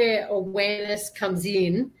that's where awareness comes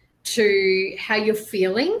in to how you're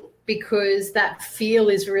feeling, because that feel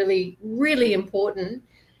is really, really important.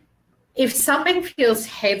 If something feels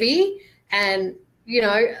heavy and, you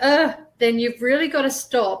know, then you've really got to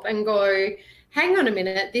stop and go, hang on a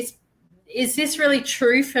minute, is this really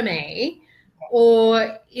true for me?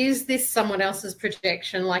 Or is this someone else's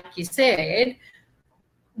projection, like you said,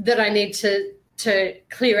 that I need to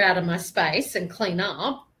clear out of my space and clean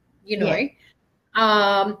up, you know?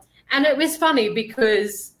 Yeah. And it was funny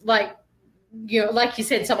because, like, you know, like you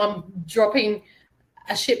said, someone dropping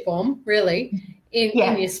a shit bomb, really,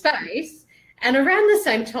 in your space. And around the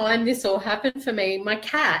same time this all happened for me, my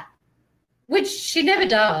cat, which she never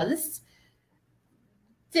does,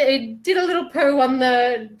 did a little poo on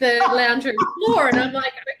the lounge room floor. And I'm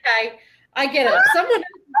like, okay, I get it. Someone has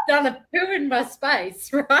done a poo in my space,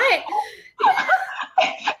 right?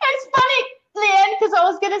 It's funny, Leanne, because I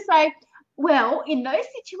was going to say, well, in those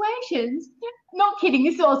situations, not kidding,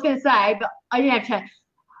 this is what I was going to say, but I didn't have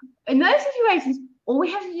to. In those situations, all we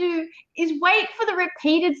have to do is wait for the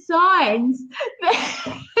repeated signs. You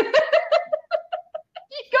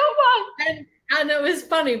got one. And it was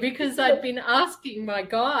funny because I'd been asking my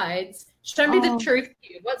guides, show me the truth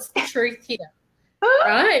here. What's the truth here?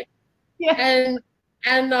 Right? Yeah.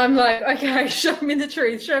 And I'm like, okay, show me the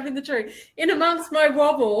truth, show me the truth. In amongst my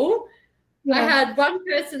wobble, I had one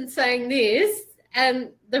person saying this, and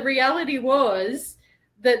the reality was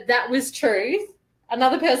that was truth.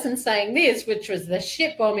 Another person saying this, which was the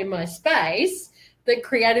shit bomb in my space that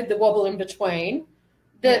created the wobble in between,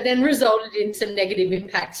 that then resulted in some negative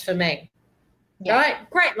impacts for me. Yeah. Right?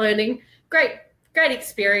 Great learning, great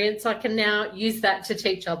experience. I can now use that to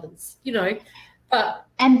teach others, you know. But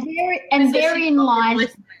therein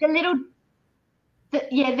lies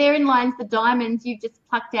therein lies the diamonds you've just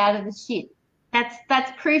plucked out of the shit.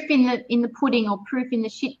 That's proof in the pudding, or proof in the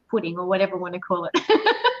shit pudding, or whatever you want to call it.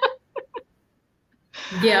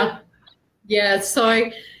 Yeah. So,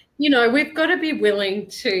 you know, we've got to be willing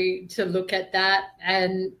to look at that.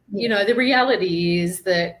 And, you know, the reality is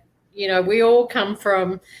that, you know, we all come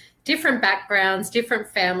from different backgrounds, different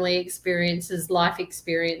family experiences, life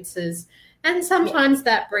experiences. And sometimes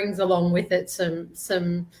that brings along with it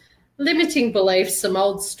some limiting beliefs, some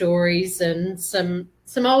old stories, and some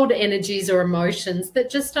old energies or emotions that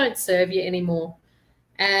just don't serve you anymore.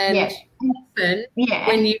 And often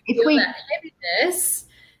when you feel that heaviness,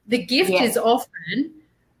 the gift is often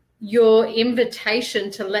your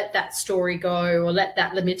invitation to let that story go, or let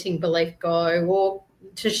that limiting belief go, or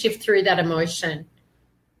to shift through that emotion.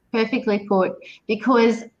 Perfectly put,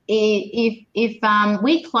 because if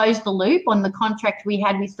we close the loop on the contract we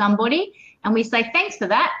had with somebody and we say thanks for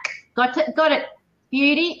that, got it,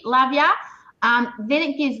 beauty, love ya, then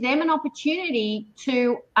it gives them an opportunity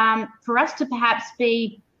to for us to perhaps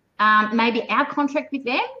be maybe our contract with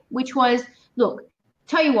them, which was, look,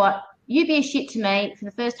 tell you what, you be a shit to me for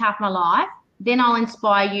the first half of my life, then I'll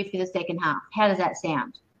inspire you for the second half. How does that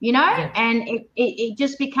sound? You know, Yeah. And it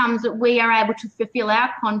just becomes that we are able to fulfill our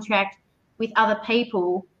contract with other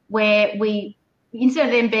people where we, instead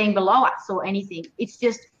of them being below us or anything, it's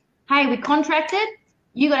just, hey, we contracted,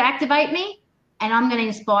 you got to activate me and I'm going to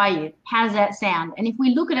inspire you. How does that sound? And if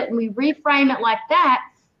we look at it and we reframe it like that,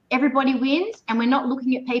 everybody wins, and we're not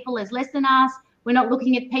looking at people as less than us. We're not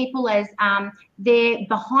looking at people as they're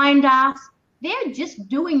behind us. They're just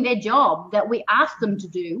doing their job that we asked them to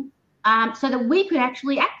do, so that we could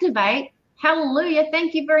actually activate. Hallelujah,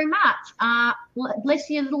 thank you very much. Bless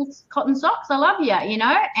your little cotton socks, I love you, you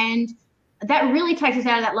know, and that really takes us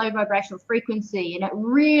out of that low vibrational frequency, and it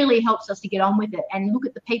really helps us to get on with it and look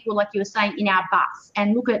at the people, like you were saying, in our bus,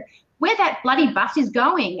 and look at where that bloody bus is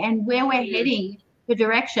going and where we're heading, the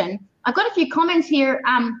direction. I've got a few comments here,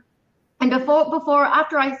 and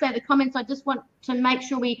after I say the comments, I just want to make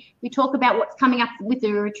sure we talk about what's coming up with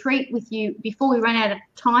the retreat with you before we run out of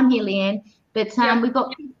time here, Leanne. But we've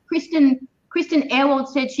got Kristen Airwald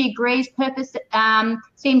said she agrees. Purpose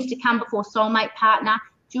seems to come before soulmate partner.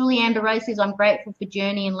 Julie Amber Rose says, I'm grateful for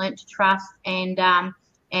journey and learnt to trust. And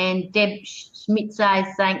Deb Schmitzer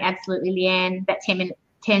is saying, absolutely, Leanne,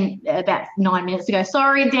 about 9 minutes ago.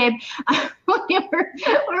 Sorry, Deb.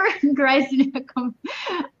 we're engrossed in her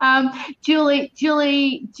Julie,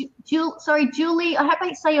 I hope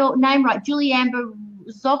I say your name right. Julie Amber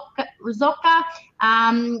Rizocka.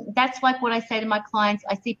 That's like what I say to my clients.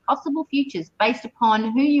 I see possible futures based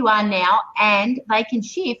upon who you are now, and they can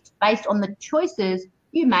shift based on the choices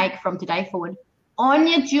you make from today forward.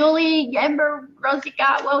 Anya, Julie, Amber,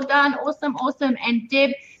 Rosika, well done, awesome. And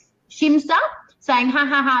Deb Shimsa saying, ha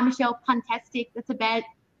ha ha, Michelle, fantastic. That's a bad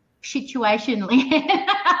situation, Leanne.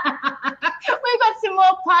 We've got some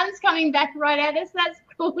more puns coming back right at us. That's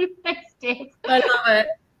cool. Thanks, Deb. I love it.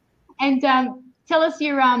 And tell us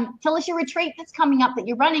your retreat that's coming up that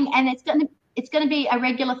you're running, and it's going to be a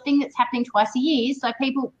regular thing that's happening twice a year. So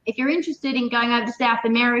people, if you're interested in going over to South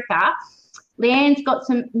America, Leanne's got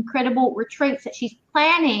some incredible retreats that she's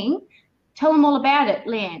planning. Tell them all about it,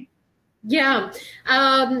 Leanne. Yeah.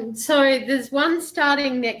 So there's one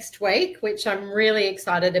starting next week, which I'm really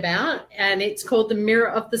excited about, and it's called the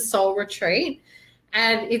Mirror of the Soul Retreat.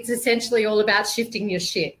 And it's essentially all about shifting your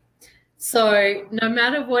shit. So no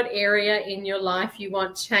matter what area in your life you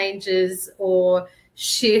want changes or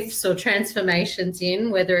shifts or transformations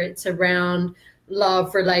in, whether it's around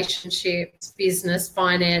love, relationships, business,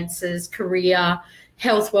 finances, career,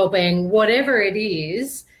 health, well-being, whatever it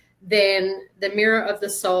is, then the Mirror of the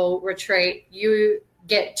Soul Retreat, you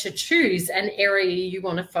get to choose an area you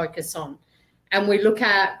want to focus on. And we look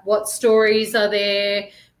at what stories are there,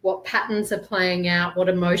 what patterns are playing out, what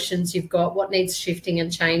emotions you've got, what needs shifting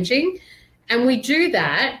and changing. And we do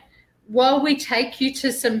that while we take you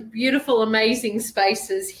to some beautiful, amazing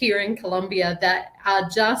spaces here in Colombia that are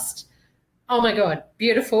just, oh my God,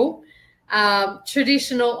 beautiful.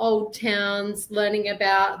 Traditional old towns, learning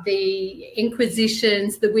about the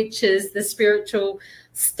inquisitions, the witches, the spiritual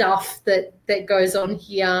stuff that goes on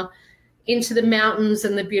here, into the mountains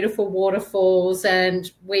and the beautiful waterfalls. And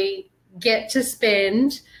we get to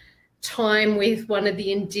spend time with one of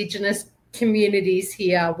the Indigenous communities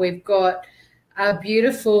here. We've got a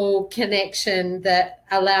beautiful connection that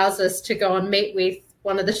allows us to go and meet with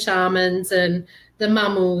one of the shamans and the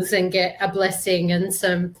mamus and get a blessing and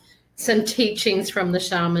some teachings from the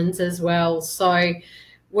shamans as well. So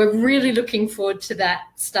we're really looking forward to that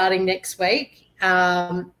starting next week.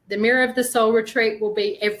 The Mirror of the Soul Retreat will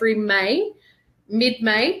be every May,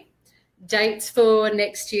 mid-May. Dates for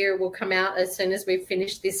next year will come out as soon as we've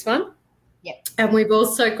finished this one. Yep. And we've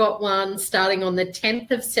also got one starting on the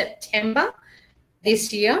 10th of September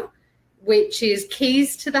this year, which is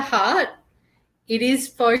Keys to the Heart. It is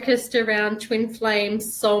focused around twin flames,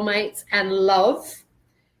 soulmates, and love.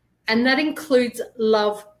 And that includes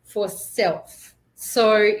love for self.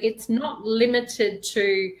 So it's not limited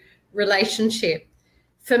to relationship.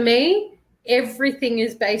 For me, everything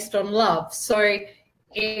is based on love. So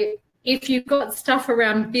if you've got stuff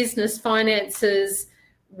around business, finances,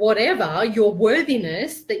 whatever, your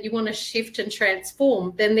worthiness that you want to shift and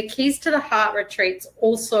transform, then the Keys to the Heart retreat's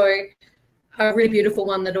also a really beautiful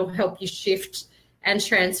one that will help you shift and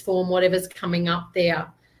transform whatever's coming up there,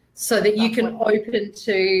 so that you can open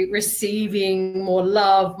to receiving more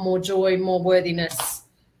love, more joy, more worthiness.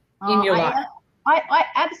 in your life? I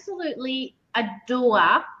absolutely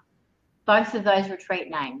adore both of those retreat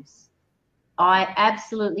names. I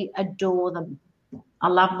absolutely adore them. I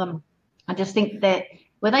love them. I just think that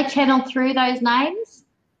were they channeled through those names?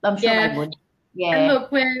 I'm sure they would. Yeah. And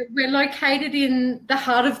look, we're located in the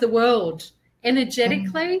heart of the world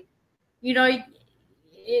energetically. You know,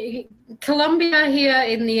 Colombia here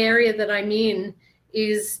in the area that I'm in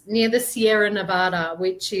is near the Sierra Nevada,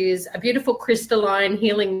 which is a beautiful crystalline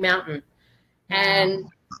healing mountain. And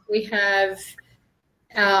we have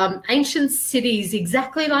ancient cities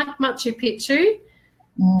exactly like Machu Picchu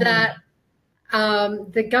that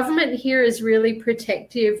the government here is really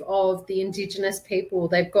protective of the indigenous people.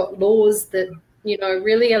 They've got laws that, you know,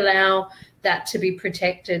 really allow that to be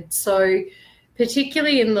protected. So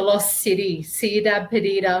particularly in the Lost City, Ciudad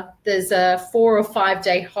Perdida, there's a 4 or 5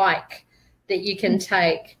 day hike that you can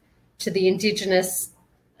take to the indigenous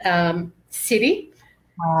city.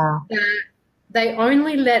 Wow. That they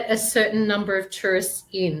only let a certain number of tourists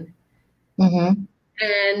in.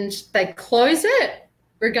 And they close it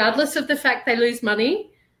regardless of the fact they lose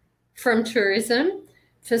money from tourism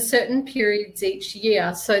for certain periods each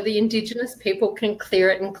year, so the indigenous people can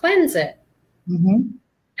clear it and cleanse it and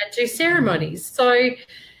do ceremonies. So,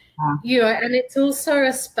 you know, and it's also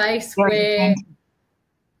a space where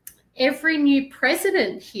every new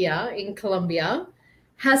president here in Colombia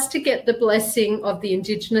has to get the blessing of the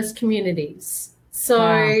indigenous communities. So,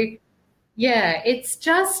 yeah, it's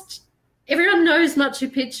just everyone knows Machu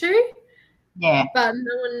Picchu. Yeah. But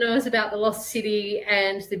no one knows about the Lost City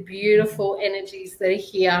and the beautiful energies that are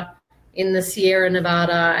here in the Sierra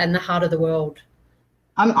Nevada and the heart of the world.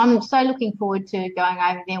 I'm so looking forward to going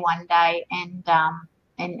over there one day and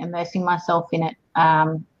immersing myself in it.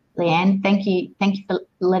 Leanne, thank you for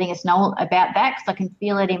letting us know about that, because I can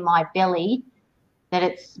feel it in my belly, that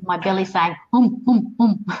it's my belly saying, hum, hum,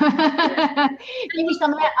 hum. Give me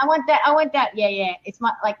some of that. I want that. Yeah. It's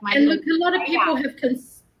my. And look, a lot of people have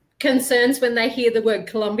concerns when they hear the word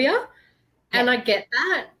Colombia, and I get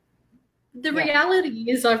that. The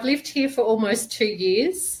reality is I've lived here for almost 2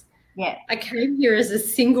 years. Yeah. I came here as a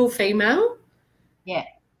single female. Yeah.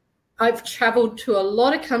 I've traveled to a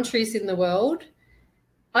lot of countries in the world.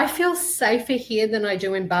 I feel safer here than I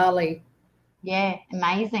do in Bali. Yeah,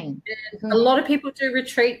 amazing. And a lot of people do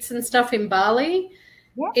retreats and stuff in Bali.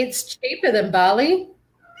 Yeah. It's cheaper than Bali,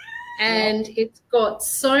 and it's got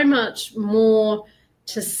so much more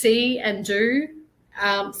to see and do.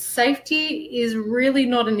 Safety is really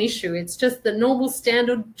not an issue. It's just the normal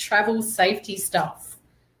standard travel safety stuff.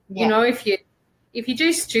 Yeah. You know, if you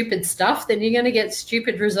do stupid stuff, then you're going to get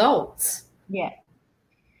stupid results. Yeah.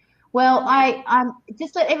 Well, I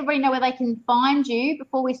just let everybody know where they can find you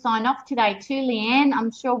before we sign off today too, Leanne.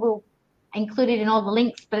 I'm sure we'll include it in all the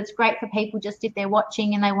links, but it's great for people just if they're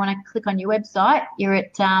watching and they want to click on your website. You're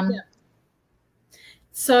at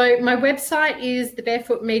So my website is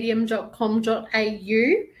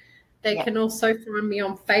thebarefootmedium.com.au. They can also find me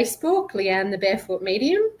on Facebook, Leanne the Barefoot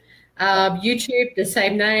Medium, YouTube, the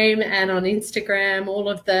same name, and on Instagram, all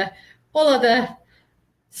of the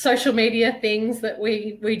social media things that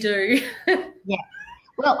we do. Yeah.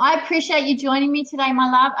 Well, I appreciate you joining me today, my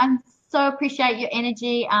love. I so appreciate your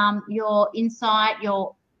energy, your insight,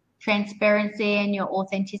 your transparency, and your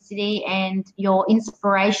authenticity, and your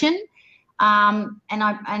inspiration. And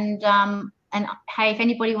hey, if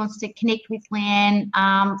anybody wants to connect with Leanne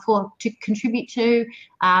to contribute to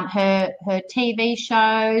her TV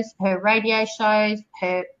shows, her radio shows,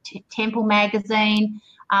 her Temple magazine,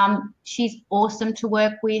 she's awesome to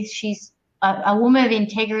work with. She's a woman of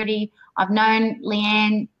integrity. I've known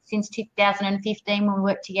Leanne since 2015 when we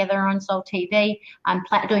worked together on Soul TV,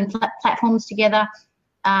 doing platforms together.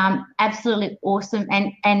 Absolutely awesome,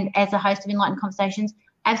 and as a host of Enlightened Conversations,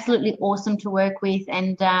 absolutely awesome to work with,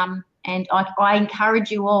 and I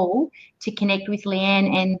encourage you all to connect with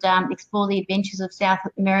Leanne and explore the adventures of South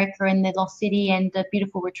America and the Lost City and the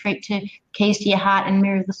beautiful retreat to Keys to Your Heart and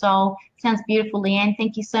Mirror of the Soul. Sounds beautiful, Leanne.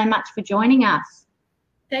 Thank you so much for joining us.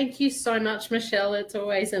 Thank you so much, Michelle. It's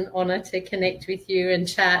always an honour to connect with you and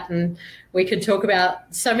chat, and we could talk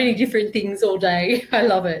about so many different things all day. I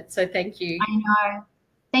love it. So thank you. I know.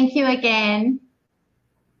 Thank you again.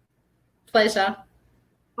 Pleasure.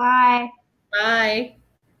 Bye. Bye.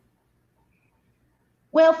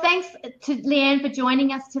 Well, thanks to Leanne for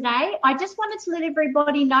joining us today. I just wanted to let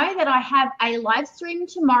everybody know that I have a live stream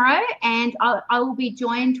tomorrow, and I will be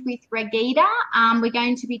joined with Regita. We're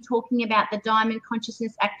going to be talking about the Diamond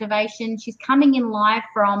Consciousness Activation. She's coming in live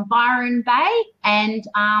from Byron Bay, and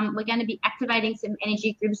we're going to be activating some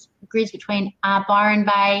energy grids between Byron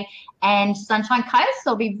Bay and Sunshine Coast.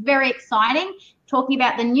 So it'll be very exciting. talking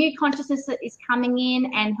about the new consciousness that is coming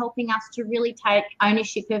in and helping us to really take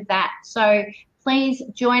ownership of that. So please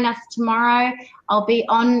join us tomorrow. I'll be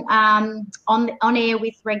on air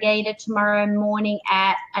with Regina tomorrow morning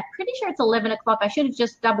at, I'm pretty sure it's 11 o'clock. I should have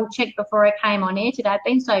just double checked before I came on air today. I've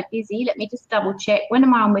been so busy. Let me just double check. When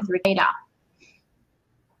am I on with Regina?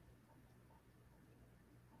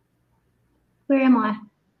 Where am I?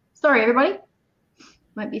 Sorry, everybody.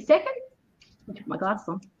 Won't be a second. I'll put my glasses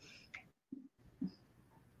on.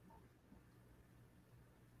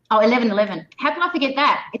 Oh, 11:11. How can I forget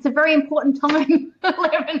that? It's a very important time.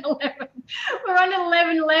 11:11. We're on at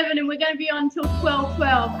 11:11 and we're going to be on until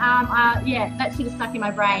 12:12. Yeah, that should have stuck in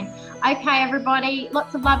my brain. Okay, everybody.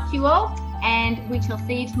 Lots of love to you all, and we shall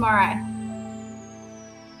see you tomorrow.